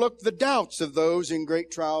not overlook the doubts of those in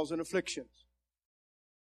great trials and afflictions.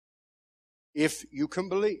 If you can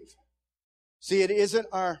believe. See, it isn't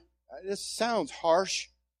this sounds harsh,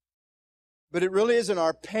 but it really isn't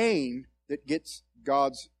our pain that gets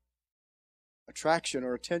God's attraction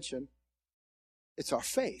or attention. It's our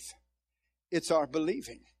faith. It's our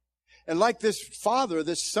believing. And like this father,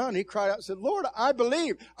 this son, he cried out and said, Lord, I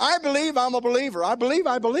believe. I believe I'm a believer. I believe,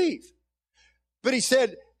 I believe. But he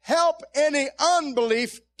said, help any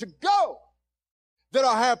unbelief to go, that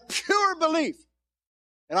I have pure belief.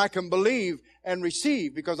 And I can believe and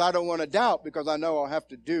receive because I don't want to doubt, because I know I'll have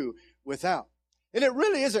to do without. And it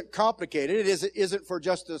really isn't complicated. It isn't for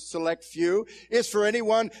just a select few. It's for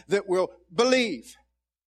anyone that will believe.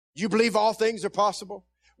 You believe all things are possible?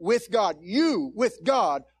 With God, with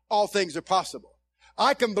God, all things are possible.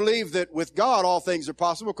 I can believe that with God, all things are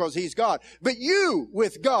possible because He's God. But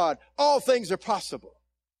with God, all things are possible.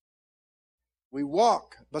 We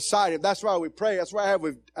walk beside Him. That's why we pray. That's why I have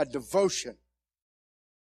a devotion.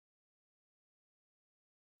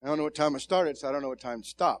 I don't know what time I started, so I don't know what time to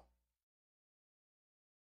stop.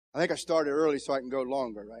 I think I started early so I can go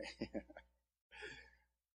longer, right?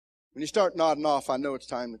 When you start nodding off, I know it's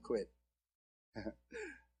time to quit.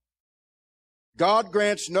 God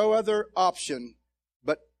grants no other option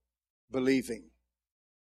but believing.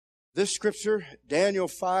 This scripture, Daniel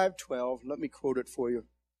 5:12, let me quote it for you.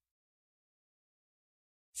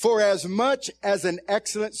 For as much as an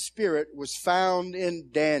excellent spirit was found in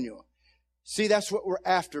Daniel. See, that's what we're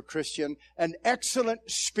after, Christian. An excellent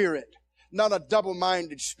spirit, not a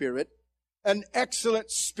double-minded spirit. An excellent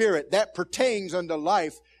spirit that pertains unto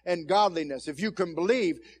life and godliness. If you can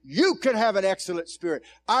believe, you can have an excellent spirit.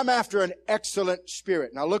 I'm after an excellent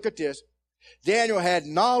spirit. Now look at this. Daniel had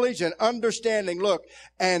knowledge and understanding,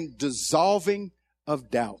 and dissolving of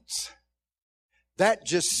doubts. That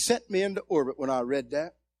just sent me into orbit when I read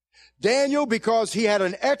that. Daniel, because he had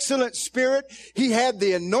an excellent spirit, he had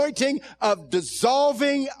the anointing of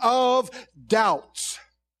dissolving of doubts.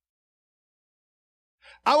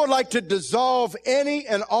 I would like to dissolve any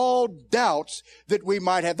and all doubts that we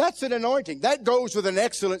might have. That's an anointing. That goes with an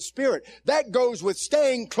excellent spirit. That goes with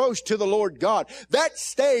staying close to the Lord God. That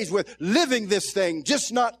stays with living this thing,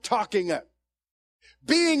 just not talking it.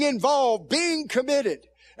 Being involved, being committed.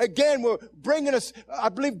 Again, I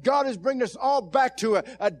believe God is bringing us all back to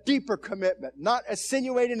a deeper commitment. Not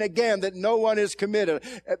insinuating again that no one is committed.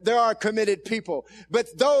 There are committed people. But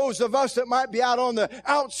those of us that might be out on the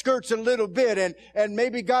outskirts a little bit and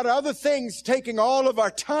maybe got other things taking all of our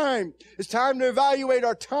time. It's time to evaluate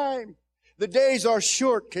our time. The days are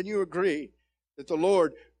short. Can you agree that the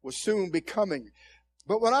Lord will soon be coming?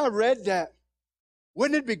 But when I read that,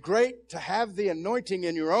 wouldn't it be great to have the anointing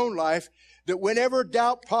in your own life that whenever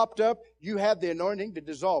doubt popped up, you have the anointing to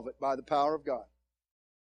dissolve it by the power of God?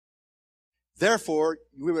 Therefore,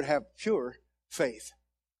 we would have pure faith.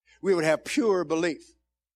 We would have pure belief.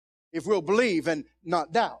 If we'll believe and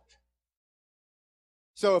not doubt.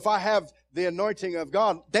 So if I have the anointing of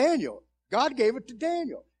God, God gave it to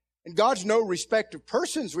Daniel. And God's no respect of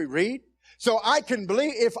persons, we read. So I can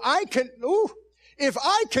believe, if I can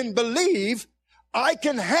believe, I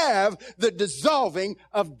can have the dissolving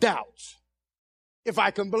of doubts. If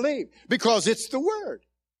I can believe. Because it's the Word.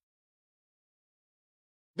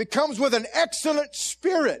 It comes with an excellent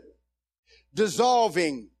spirit.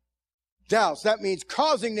 Dissolving doubts. That means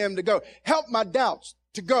causing them to go. Help my doubts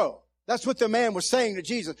to go. That's what the man was saying to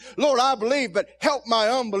Jesus. Lord, I believe, but help my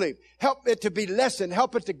unbelief. Help it to be lessened.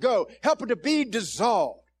 Help it to go. Help it to be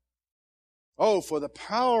dissolved. Oh, for the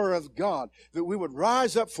power of God that we would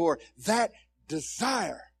rise up for that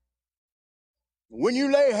desire. When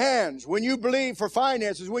you lay hands, when you believe for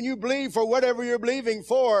finances, when you believe for whatever you're believing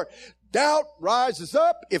for, doubt rises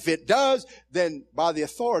up. If it does, then by the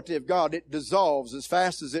authority of God, it dissolves as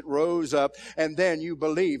fast as it rose up. And then you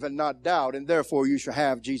believe and not doubt. And therefore you shall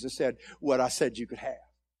have, Jesus said, what I said you could have.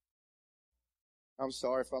 I'm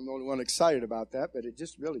sorry if I'm the only one excited about that, but it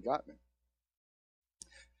just really got me.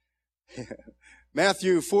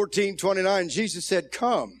 Matthew 14:29, Jesus said,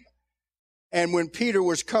 come. And when Peter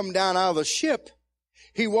was come down out of the ship,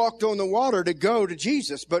 he walked on the water to go to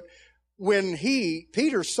Jesus. But when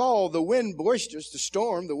Peter saw the wind boisterous, the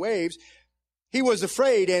storm, the waves, he was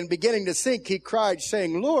afraid, and beginning to sink, he cried,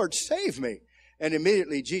 saying, Lord, save me. And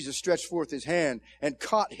immediately Jesus stretched forth his hand and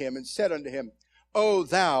caught him and said unto him, O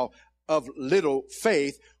thou of little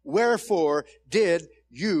faith, wherefore did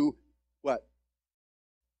you, what?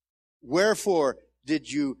 Wherefore did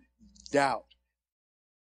you doubt?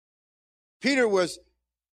 Peter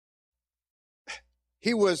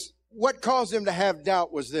what caused him to have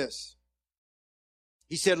doubt was this.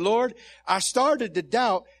 He said, Lord, I started to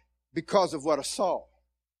doubt because of what I saw.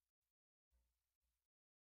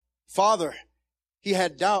 Father, he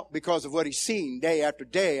had doubt because of what he's seen day after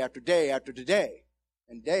day after day after day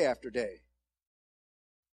and day after day.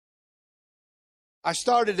 I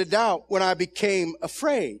started to doubt when I became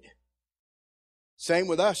afraid. Same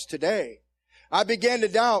with us today. I began to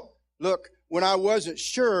doubt, look, when I wasn't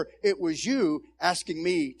sure it was you asking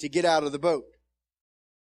me to get out of the boat.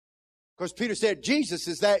 Because Peter said, Jesus,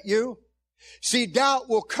 is that you? See, doubt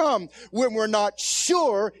will come when we're not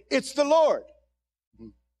sure it's the Lord.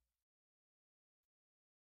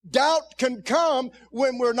 Doubt can come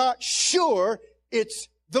when we're not sure it's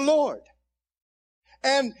the Lord.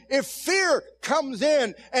 And if fear comes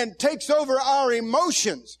in and takes over our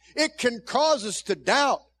emotions, it can cause us to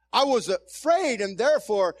doubt. I was afraid and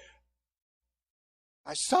therefore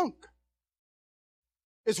I sunk.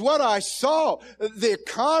 It's what I saw. The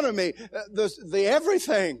economy, the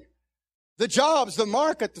everything. The jobs, the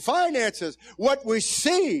market, the finances. What we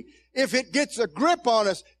see, if it gets a grip on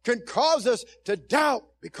us, can cause us to doubt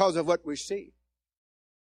because of what we see.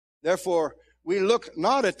 Therefore, we look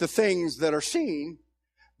not at the things that are seen,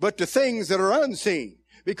 but to things that are unseen.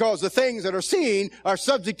 Because the things that are seen are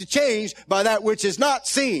subject to change by that which is not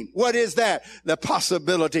seen. What is that? The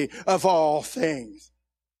possibility of all things.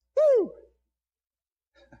 Woo!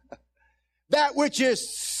 That which is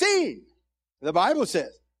seen, the Bible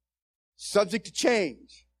says, subject to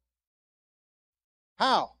change.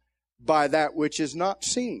 How? By that which is not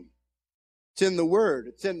seen. It's in the Word.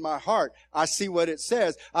 It's in my heart. I see what it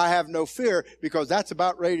says. I have no fear because that's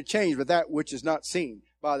about ready to change, but that which is not seen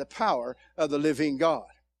by the power of the living God.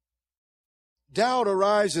 Doubt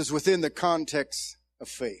arises within the context of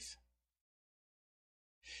faith.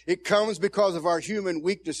 It comes because of our human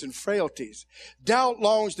weakness and frailties. Doubt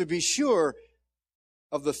longs to be sure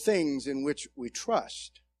of the things in which we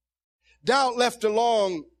trust. Doubt left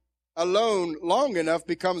alone long enough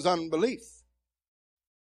becomes unbelief.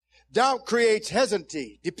 Doubt creates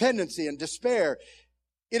hesitancy, dependency, and despair.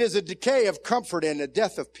 It is a decay of comfort and a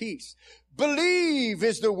death of peace. Believe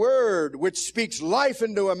is the word which speaks life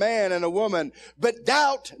into a man and a woman, but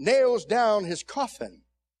doubt nails down his coffin.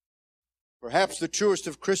 Perhaps the truest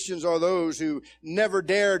of Christians are those who never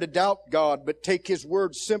dare to doubt God, but take His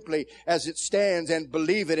word simply as it stands and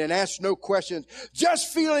believe it and ask no questions,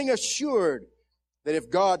 just feeling assured that if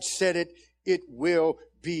God said it, it will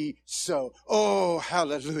be so. Oh,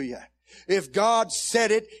 hallelujah. If God said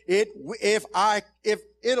it, if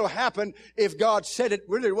it'll happen, if God said it,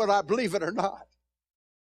 really whether I believe it or not.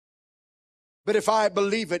 But if I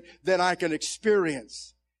believe it, then I can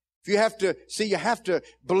experience. You have to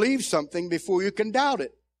believe something before you can doubt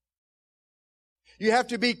it. You have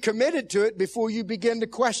to be committed to it before you begin to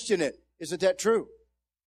question it. Isn't that true?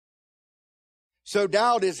 So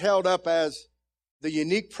doubt is held up as the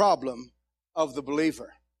unique problem of the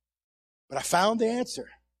believer. But I found the answer.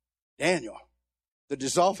 Daniel, the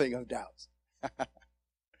dissolving of doubts.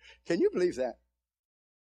 Can you believe that?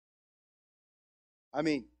 I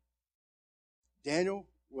mean, Daniel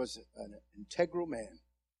was an integral man.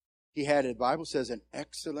 He had, the Bible says, an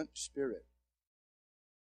excellent spirit.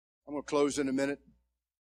 I'm going to close in a minute.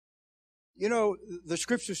 You know, the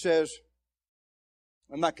scripture says,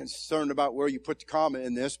 I'm not concerned about where you put the comma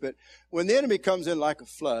in this, but when the enemy comes in like a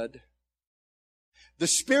flood, the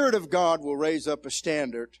Spirit of God will raise up a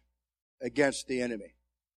standard against the enemy.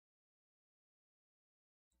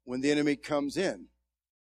 When the enemy comes in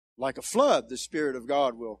like a flood, the Spirit of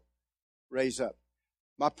God will raise up.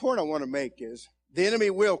 My point I want to make is, the enemy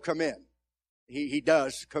will come in. He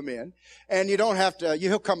does come in. And you don't have to,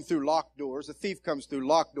 he'll come through locked doors. The thief comes through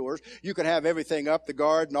locked doors. You can have everything up, the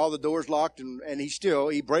guard and all the doors locked, and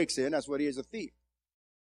he breaks in. That's what he is, a thief.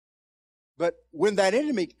 But when that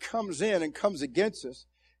enemy comes in and comes against us,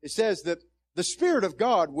 it says that the Spirit of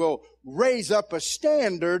God will raise up a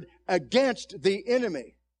standard against the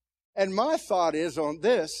enemy. And my thought is on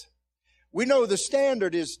this. We know the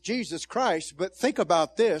standard is Jesus Christ, but think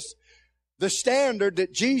about this. The standard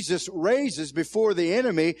that Jesus raises before the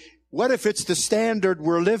enemy, what if it's the standard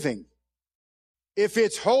we're living? If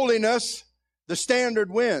it's holiness, the standard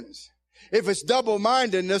wins. If it's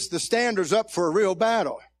double-mindedness, the standard's up for a real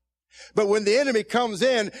battle. But when the enemy comes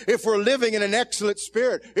in, if we're living in an excellent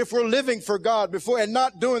spirit, if we're living for God before and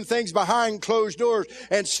not doing things behind closed doors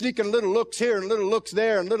and sneaking little looks here and little looks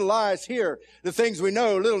there and little lies here, the things we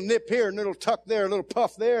know, a little nip here and a little tuck there, a little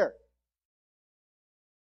puff there.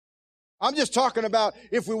 I'm just talking about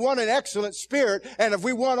if we want an excellent spirit and if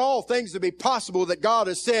we want all things to be possible that God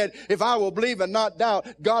has said, if I will believe and not doubt,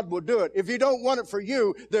 God will do it. If you don't want it for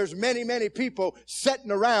you, there's many, many people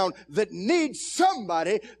sitting around that need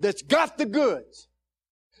somebody that's got the goods.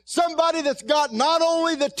 Somebody that's got not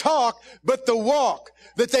only the talk, but the walk.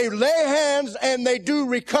 That they lay hands and they do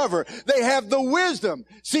recover. They have the wisdom.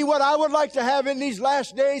 See, what I would like to have in these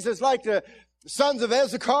last days is like the sons of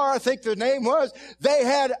Issachar, I think their name was. They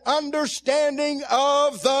had understanding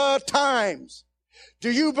of the times.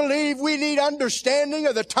 Do you believe we need understanding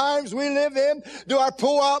of the times we live in? Do I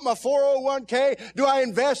pull out my 401k? Do I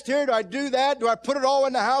invest here? Do I do that? Do I put it all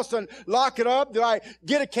in the house and lock it up? Do I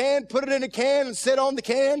get a can, put it in a can and sit on the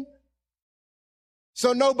can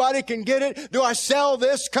so nobody can get it? Do I sell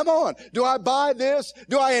this? Come on. Do I buy this?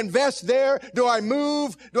 Do I invest there? Do I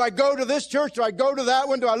move? Do I go to this church? Do I go to that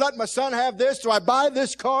one? Do I let my son have this? Do I buy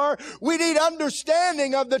this car? We need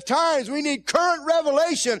understanding of the times. We need current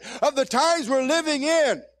revelation of the times we're living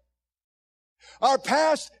in. Our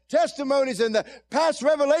past testimonies and the past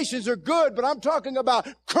revelations are good, but I'm talking about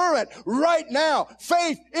current, right now.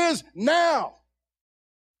 Faith is now.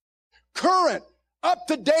 Current,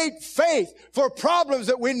 up-to-date faith for problems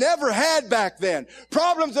that we never had back then.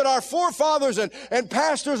 Problems that our forefathers and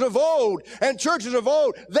pastors of old and churches of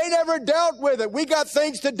old, they never dealt with it. We got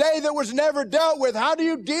things today that was never dealt with. How do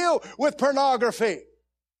you deal with pornography?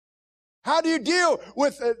 How do you deal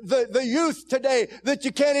with the youth today that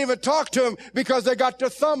you can't even talk to them because they got their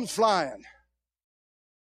thumbs flying?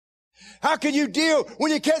 How can you deal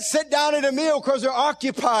when you can't sit down at a meal because they're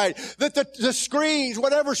occupied? That the screens,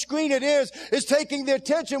 whatever screen it is taking the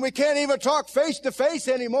attention. We can't even talk face to face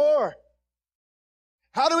anymore.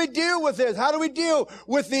 How do we deal with this? How do we deal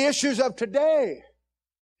with the issues of today?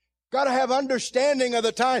 Got to have understanding of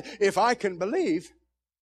the time. If I can believe,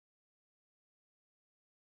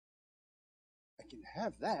 I can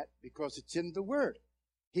have that because it's in the Word.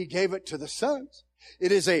 He gave it to the sons.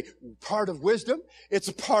 It is a part of wisdom. It's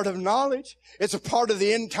a part of knowledge. It's a part of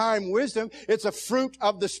the end time wisdom. It's a fruit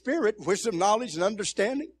of the Spirit, wisdom, knowledge, and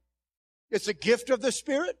understanding. It's a gift of the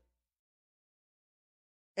Spirit.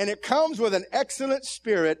 And it comes with an excellent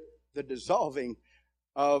spirit, the dissolving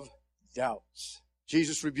of doubts.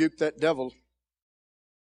 Jesus rebuked that devil.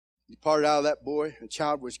 He departed out of that boy. The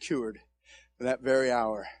child was cured in that very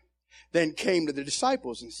hour. Then came to the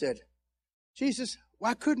disciples and said, Jesus,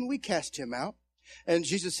 why couldn't we cast him out? And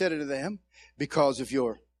Jesus said unto them, because of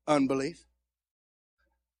your unbelief,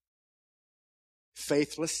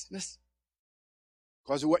 faithlessness,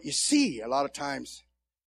 because of what you see. A lot of times,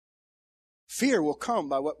 fear will come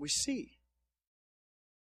by what we see.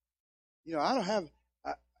 You know, I don't have,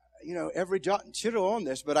 every jot and tittle on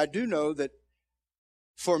this, but I do know that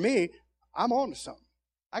for me, I'm on to something.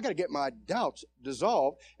 I got to get my doubts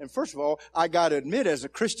dissolved. And first of all, I got to admit as a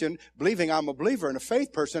Christian, believing I'm a believer and a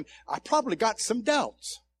faith person, I probably got some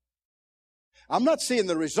doubts. I'm not seeing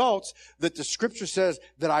the results that the Scripture says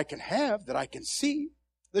that I can have, that I can see.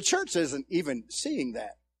 The church isn't even seeing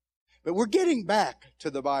that. But we're getting back to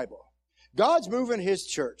the Bible. God's moving His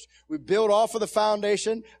church. We build off of the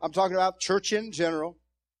foundation. I'm talking about church in general.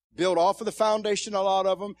 Built off of the foundation, a lot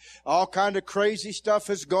of them. All kind of crazy stuff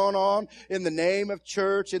has gone on in the name of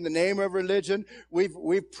church, in the name of religion.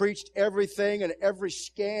 We've preached everything and every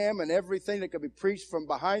scam and everything that could be preached from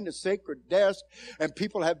behind the sacred desk. And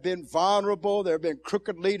people have been vulnerable. There have been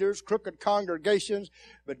crooked leaders, crooked congregations.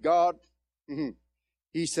 But God,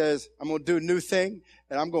 He says, I'm going to do a new thing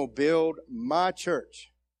and I'm going to build my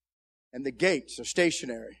church. And the gates are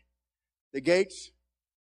stationary. The gates,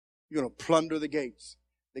 you're going to plunder the gates.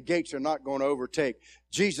 The gates are not going to overtake.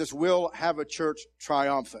 Jesus will have a church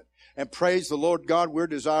triumphant. And praise the Lord God, we're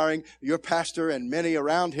desiring, your pastor and many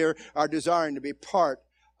around here are desiring to be part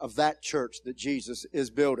of that church that Jesus is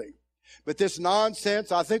building. But this nonsense,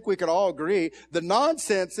 I think we can all agree, the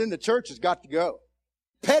nonsense in the church has got to go.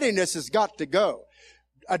 Pettiness has got to go.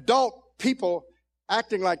 Adult people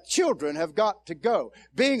acting like children have got to go.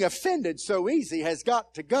 Being offended so easy has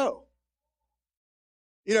got to go.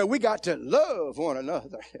 You know, we got to love one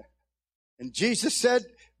another. And Jesus said,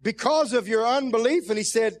 because of your unbelief, and He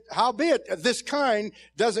said, howbeit, this kind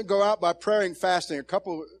doesn't go out by prayer and fasting. A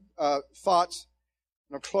couple thoughts,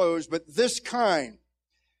 and I'll close, but this kind,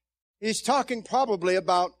 He's talking probably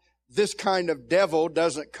about this kind of devil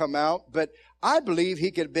doesn't come out, but I believe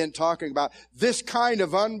He could have been talking about this kind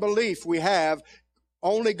of unbelief we have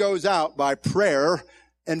only goes out by prayer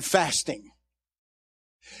and fasting.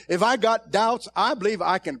 If I got doubts, I believe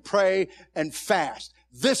I can pray and fast.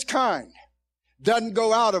 This kind doesn't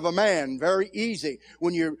go out of a man very easy.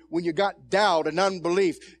 When you got doubt and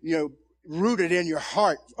unbelief, rooted in your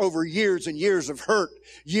heart over years and years of hurt,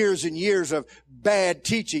 years and years of bad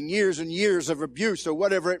teaching, years and years of abuse, or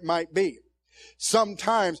whatever it might be.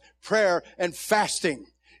 Sometimes prayer and fasting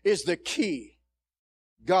is the key.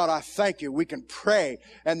 God, I thank you. We can pray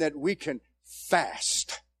and that we can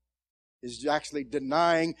fast. Is actually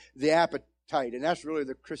denying the appetite. And that's really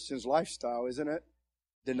the Christian's lifestyle, isn't it?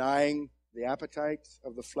 Denying the appetites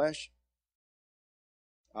of the flesh.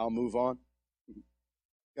 I'll move on.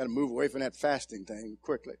 Got to move away from that fasting thing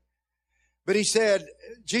quickly. But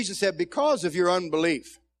Jesus said, because of your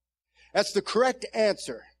unbelief. That's the correct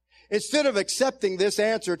answer. Instead of accepting this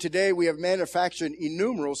answer today, we have manufactured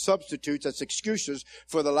innumerable substitutes as excuses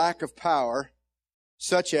for the lack of power,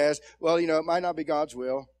 such as, well, it might not be God's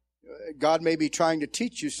will. God may be trying to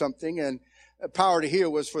teach you something, and power to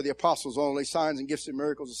heal was for the apostles only. Signs and gifts and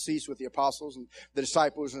miracles will cease with the apostles and the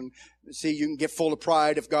disciples. And see, you can get full of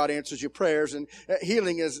pride if God answers your prayers. And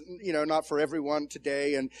healing is, not for everyone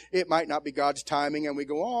today. And it might not be God's timing. And we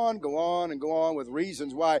go on with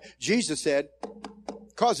reasons why. Jesus said,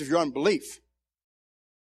 because of your unbelief.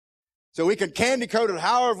 So we can candy coat it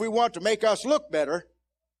however we want to make us look better.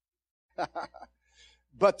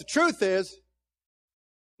 But the truth is,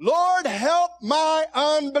 Lord, help my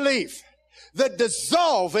unbelief. The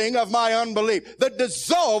dissolving of my unbelief. The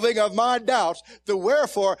dissolving of my doubts.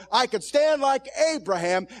 Wherefore I could stand like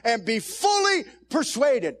Abraham and be fully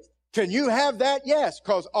persuaded. Can you have that? Yes,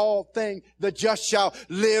 because all things the just shall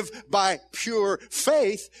live by pure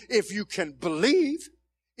faith. If you can believe,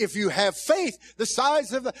 if you have faith the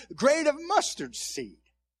size of a grain of mustard seed.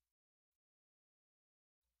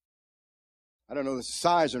 I don't know the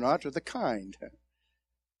size or not, or the kind.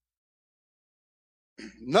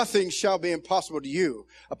 Nothing shall be impossible to you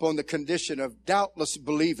upon the condition of doubtless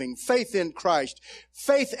believing, faith in Christ,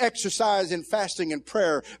 faith exercised in fasting and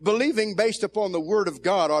prayer, believing based upon the Word of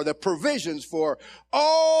God are the provisions for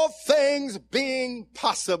all things being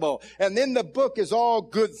possible. And then the book is all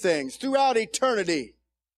good things throughout eternity.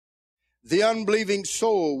 The unbelieving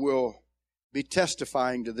soul will be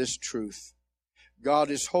testifying to this truth. God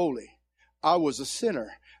is holy. I was a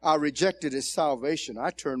sinner. I rejected His salvation. I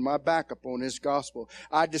turned my back upon His gospel.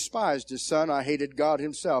 I despised His Son. I hated God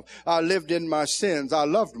Himself. I lived in my sins. I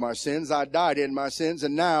loved my sins. I died in my sins.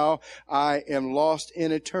 And now I am lost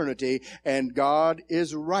in eternity. And God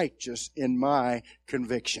is righteous in my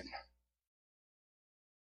conviction.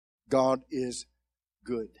 God is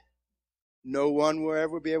good. No one will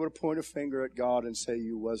ever be able to point a finger at God and say,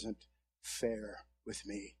 you wasn't fair with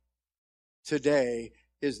me. Today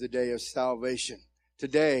is the day of salvation.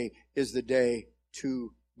 Today is the day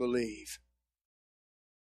to believe.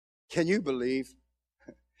 Can you believe?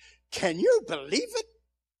 Can you believe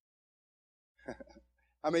it?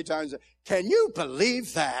 How many times? Can you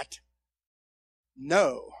believe that?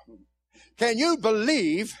 No. Can you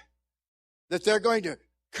believe that they're going to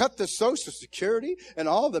cut the Social Security and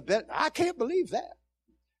all the benefits? I can't believe that.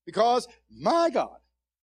 Because, my God.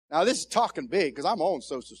 Now, this is talking big because I'm on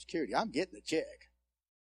Social Security. I'm getting a check.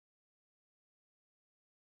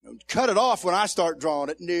 Cut it off when I start drawing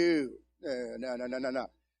it. No.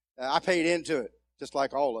 I paid into it, just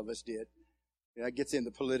like all of us did. That gets into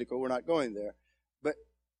political. We're not going there. But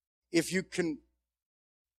if you can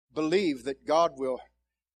believe that God will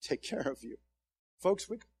take care of you, folks,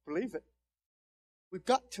 we can believe it. We've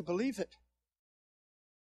got to believe it.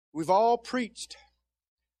 We've all preached.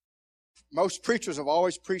 Most preachers have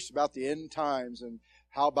always preached about the end times and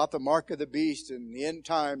how about the mark of the beast and the end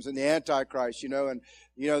times and the Antichrist, and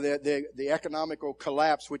the economical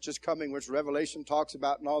collapse which is coming, which Revelation talks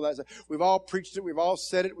about and all that. We've all preached it, we've all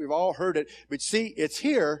said it, we've all heard it. But see, it's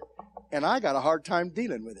here, and I got a hard time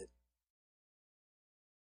dealing with it.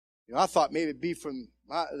 I thought maybe it'd be from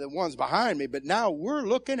the ones behind me, but now we're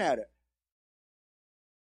looking at it.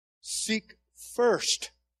 Seek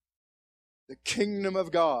first the kingdom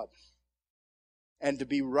of God, and to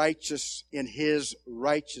be righteous in His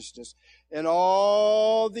righteousness. And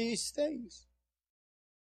all these things.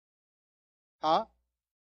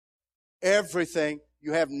 Everything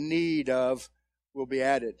you have need of will be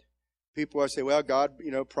added. People say, well, God,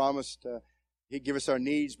 promised He'd give us our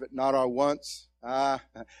needs, but not our wants. I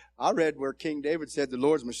read where King David said, the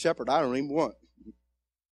Lord's my shepherd, I don't even want.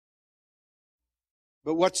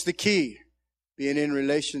 But what's the key? Being in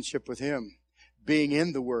relationship with Him. Being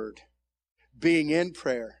in the Word. Being in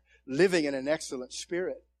prayer, living in an excellent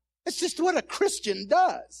spirit. It's just what a Christian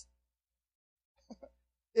does.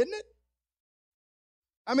 Isn't it?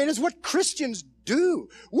 I mean, it's what Christians do.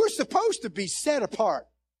 We're supposed to be set apart.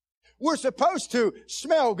 We're supposed to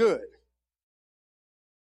smell good.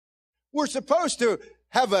 We're supposed to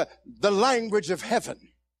have the language of heaven.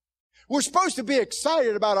 We're supposed to be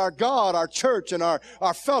excited about our God, our church, and our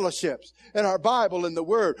fellowships, and our Bible and the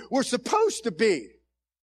Word. We're supposed to be.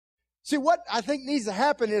 See, what I think needs to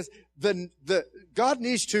happen is God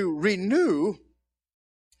needs to renew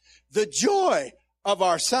the joy of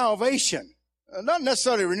our salvation. Not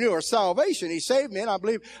necessarily renew our salvation. He saved me, and I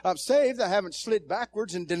believe I'm saved. I haven't slid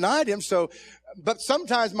backwards and denied Him. But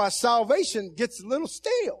sometimes my salvation gets a little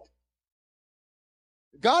stale.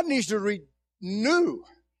 God needs to renew.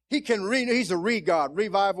 He can renew. He's a re-God.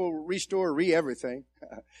 Revival, restore, re-everything.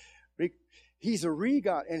 He's a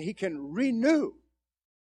re-God, and He can renew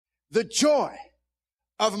the joy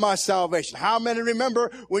of my salvation. How many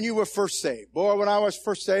remember when you were first saved? Boy, when I was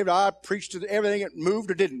first saved, I preached to everything that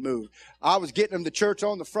moved or didn't move. I was getting them to church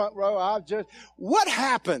on the front row. What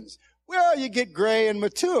happens? Well, you get gray and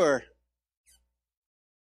mature.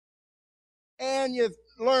 And you've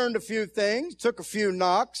learned a few things, took a few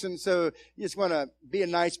knocks, and so you just want to be a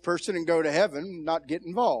nice person and go to heaven, not get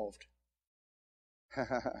involved.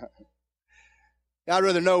 I'd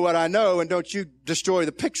rather know what I know, and don't you destroy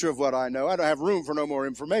the picture of what I know. I don't have room for no more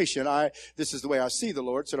information. This is the way I see the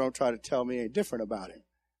Lord, so don't try to tell me any different about Him.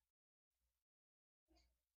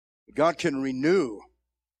 God can renew.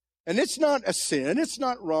 And it's not a sin. It's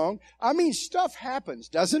not wrong. I mean, stuff happens,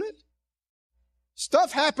 doesn't it?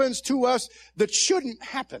 Stuff happens to us that shouldn't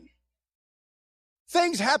happen.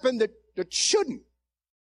 Things happen that shouldn't.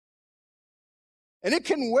 And it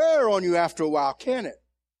can wear on you after a while, can it?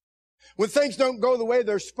 When things don't go the way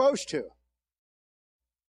they're supposed to.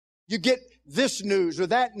 You get this news or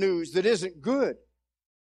that news that isn't good.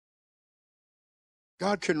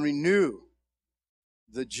 God can renew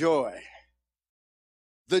the joy.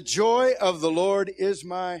 The joy of the Lord is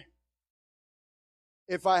my...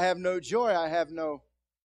 If I have no joy, I have no...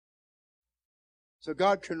 So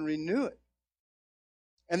God can renew it.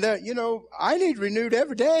 And that, I need renewed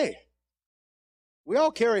every day. We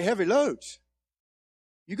all carry heavy loads.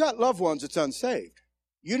 You got loved ones that's unsaved.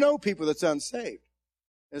 You know people that's unsaved.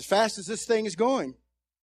 As fast as this thing is going,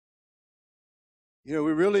 we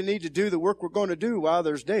really need to do the work we're going to do while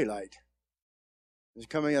there's daylight. There's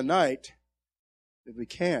coming a night that we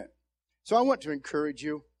can't. So I want to encourage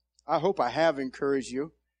you. I hope I have encouraged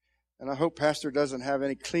you. And I hope Pastor doesn't have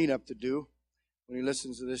any cleanup to do when he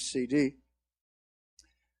listens to this CD.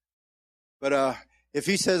 But if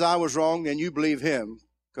he says I was wrong, then you believe him,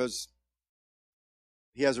 because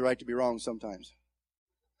he has a right to be wrong sometimes.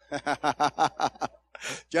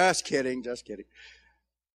 Just kidding.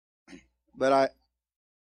 But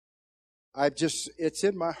it's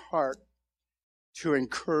in my heart to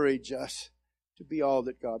encourage us to be all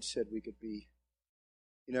that God said we could be.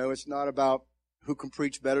 It's not about who can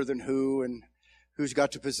preach better than who and who's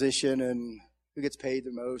got the position and who gets paid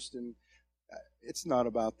the most. And it's not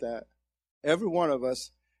about that. Every one of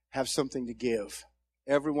us have something to give.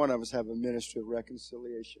 Every one of us have a ministry of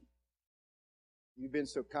reconciliation. You've been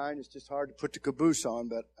so kind, it's just hard to put the caboose on,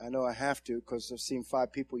 but I know I have to because I've seen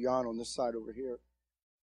 5 people yawn on this side over here.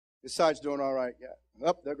 This side's doing all right. Yeah.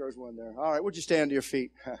 Oh, there goes one there. All right, would you stand to your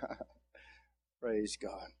feet? Praise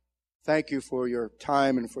God. Thank you for your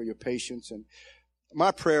time and for your patience. And my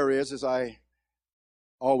prayer is, as I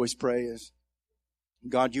always pray, is,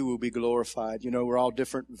 God, you will be glorified. We're all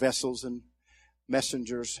different vessels and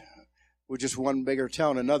messengers. We're just one beggar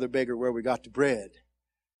telling another beggar where we got the bread.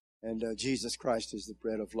 And Jesus Christ is the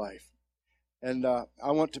bread of life. And I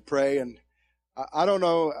want to pray, and I don't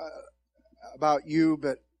know about you,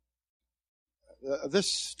 but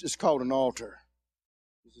this is called an altar.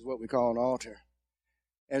 This is what we call an altar.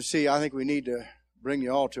 And see, I think we need to bring the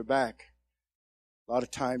altar back. A lot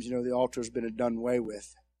of times, the altar's been done away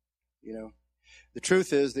with. The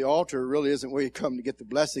truth is, the altar really isn't where you come to get the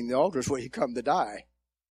blessing. The altar is where you come to die.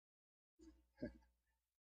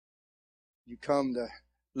 You come to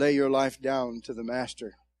lay your life down to the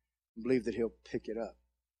Master and believe that He'll pick it up.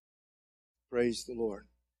 Praise the Lord.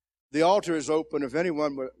 The altar is open. If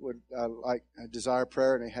anyone would desire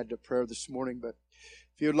prayer, and I had the prayer this morning, but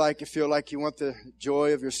if you feel like you want the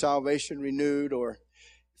joy of your salvation renewed, or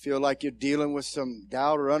feel like you're dealing with some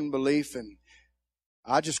doubt or unbelief, and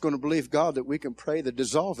I'm just going to believe God that we can pray the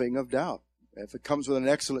dissolving of doubt. If it comes with an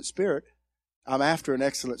excellent spirit, I'm after an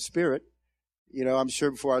excellent spirit. I'm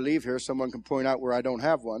sure before I leave here, someone can point out where I don't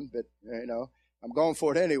have one, but, I'm going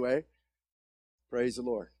for it anyway. Praise the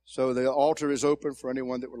Lord. So the altar is open for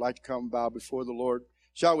anyone that would like to come bow before the Lord.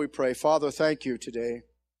 Shall we pray? Father, thank you today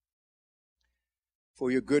for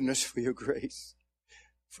your goodness, for your grace,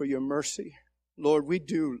 for your mercy. Lord, we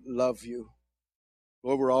do love you.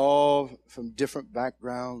 Lord, we're all from different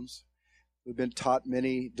backgrounds. We've been taught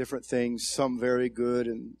many different things, some very good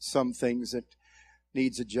and some things that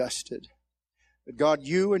needs adjusted. But God,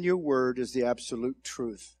 you and your word is the absolute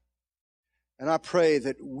truth. And I pray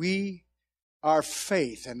that our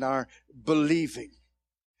faith and our believing,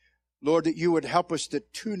 Lord, that you would help us to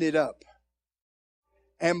tune it up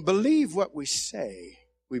and believe what we say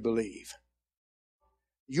we believe.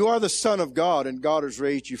 You are the Son of God, and God has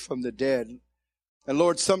raised you from the dead. And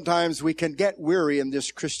Lord, sometimes we can get weary in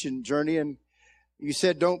this Christian journey, and you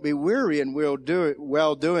said, don't be weary in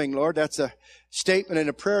well doing, Lord. That's a statement in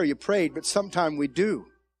a prayer you prayed, but sometimes we do.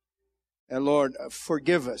 And Lord,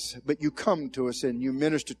 forgive us, but you come to us and you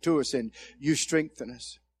minister to us and you strengthen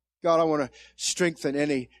us. God, I want to strengthen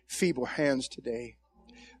any feeble hands today.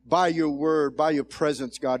 By your word, by your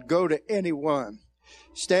presence, God, go to anyone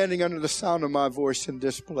standing under the sound of my voice in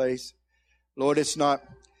this place. Lord, it's not,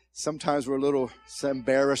 sometimes we're a little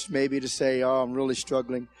embarrassed maybe to say, oh, I'm really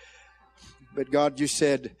struggling. But God, you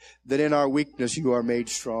said that in our weakness you are made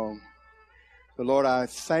strong. So Lord, I'm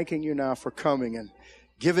thanking you now for coming and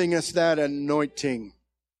giving us that anointing,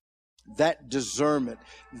 that discernment,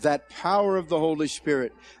 that power of the Holy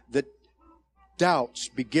Spirit, that doubts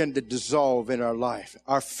begin to dissolve in our life.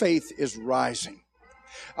 Our faith is rising.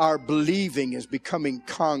 Our believing is becoming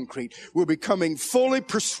concrete. We're becoming fully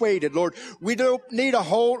persuaded. Lord, we don't need a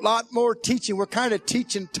whole lot more teaching. We're kind of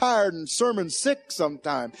teaching tired and sermon sick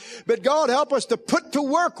sometimes. But God, help us to put to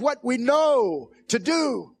work what we know to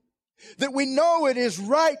do. That we know it is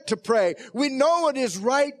right to pray. We know it is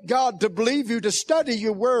right, God, to believe you, to study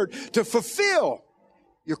your word, to fulfill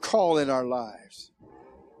your call in our lives.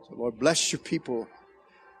 So Lord, bless your people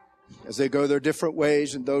as they go their different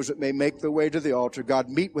ways, and those that may make their way to the altar. God,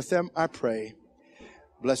 meet with them, I pray.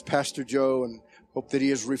 Bless Pastor Joe, and hope that he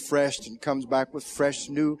is refreshed and comes back with fresh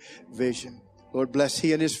new vision. Lord, bless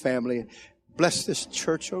he and his family. Bless this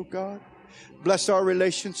church, oh God. Bless our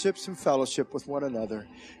relationships and fellowship with one another.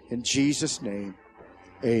 In Jesus' name,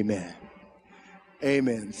 amen.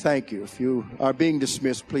 Amen. Thank you. If you are being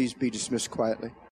dismissed, please be dismissed quietly.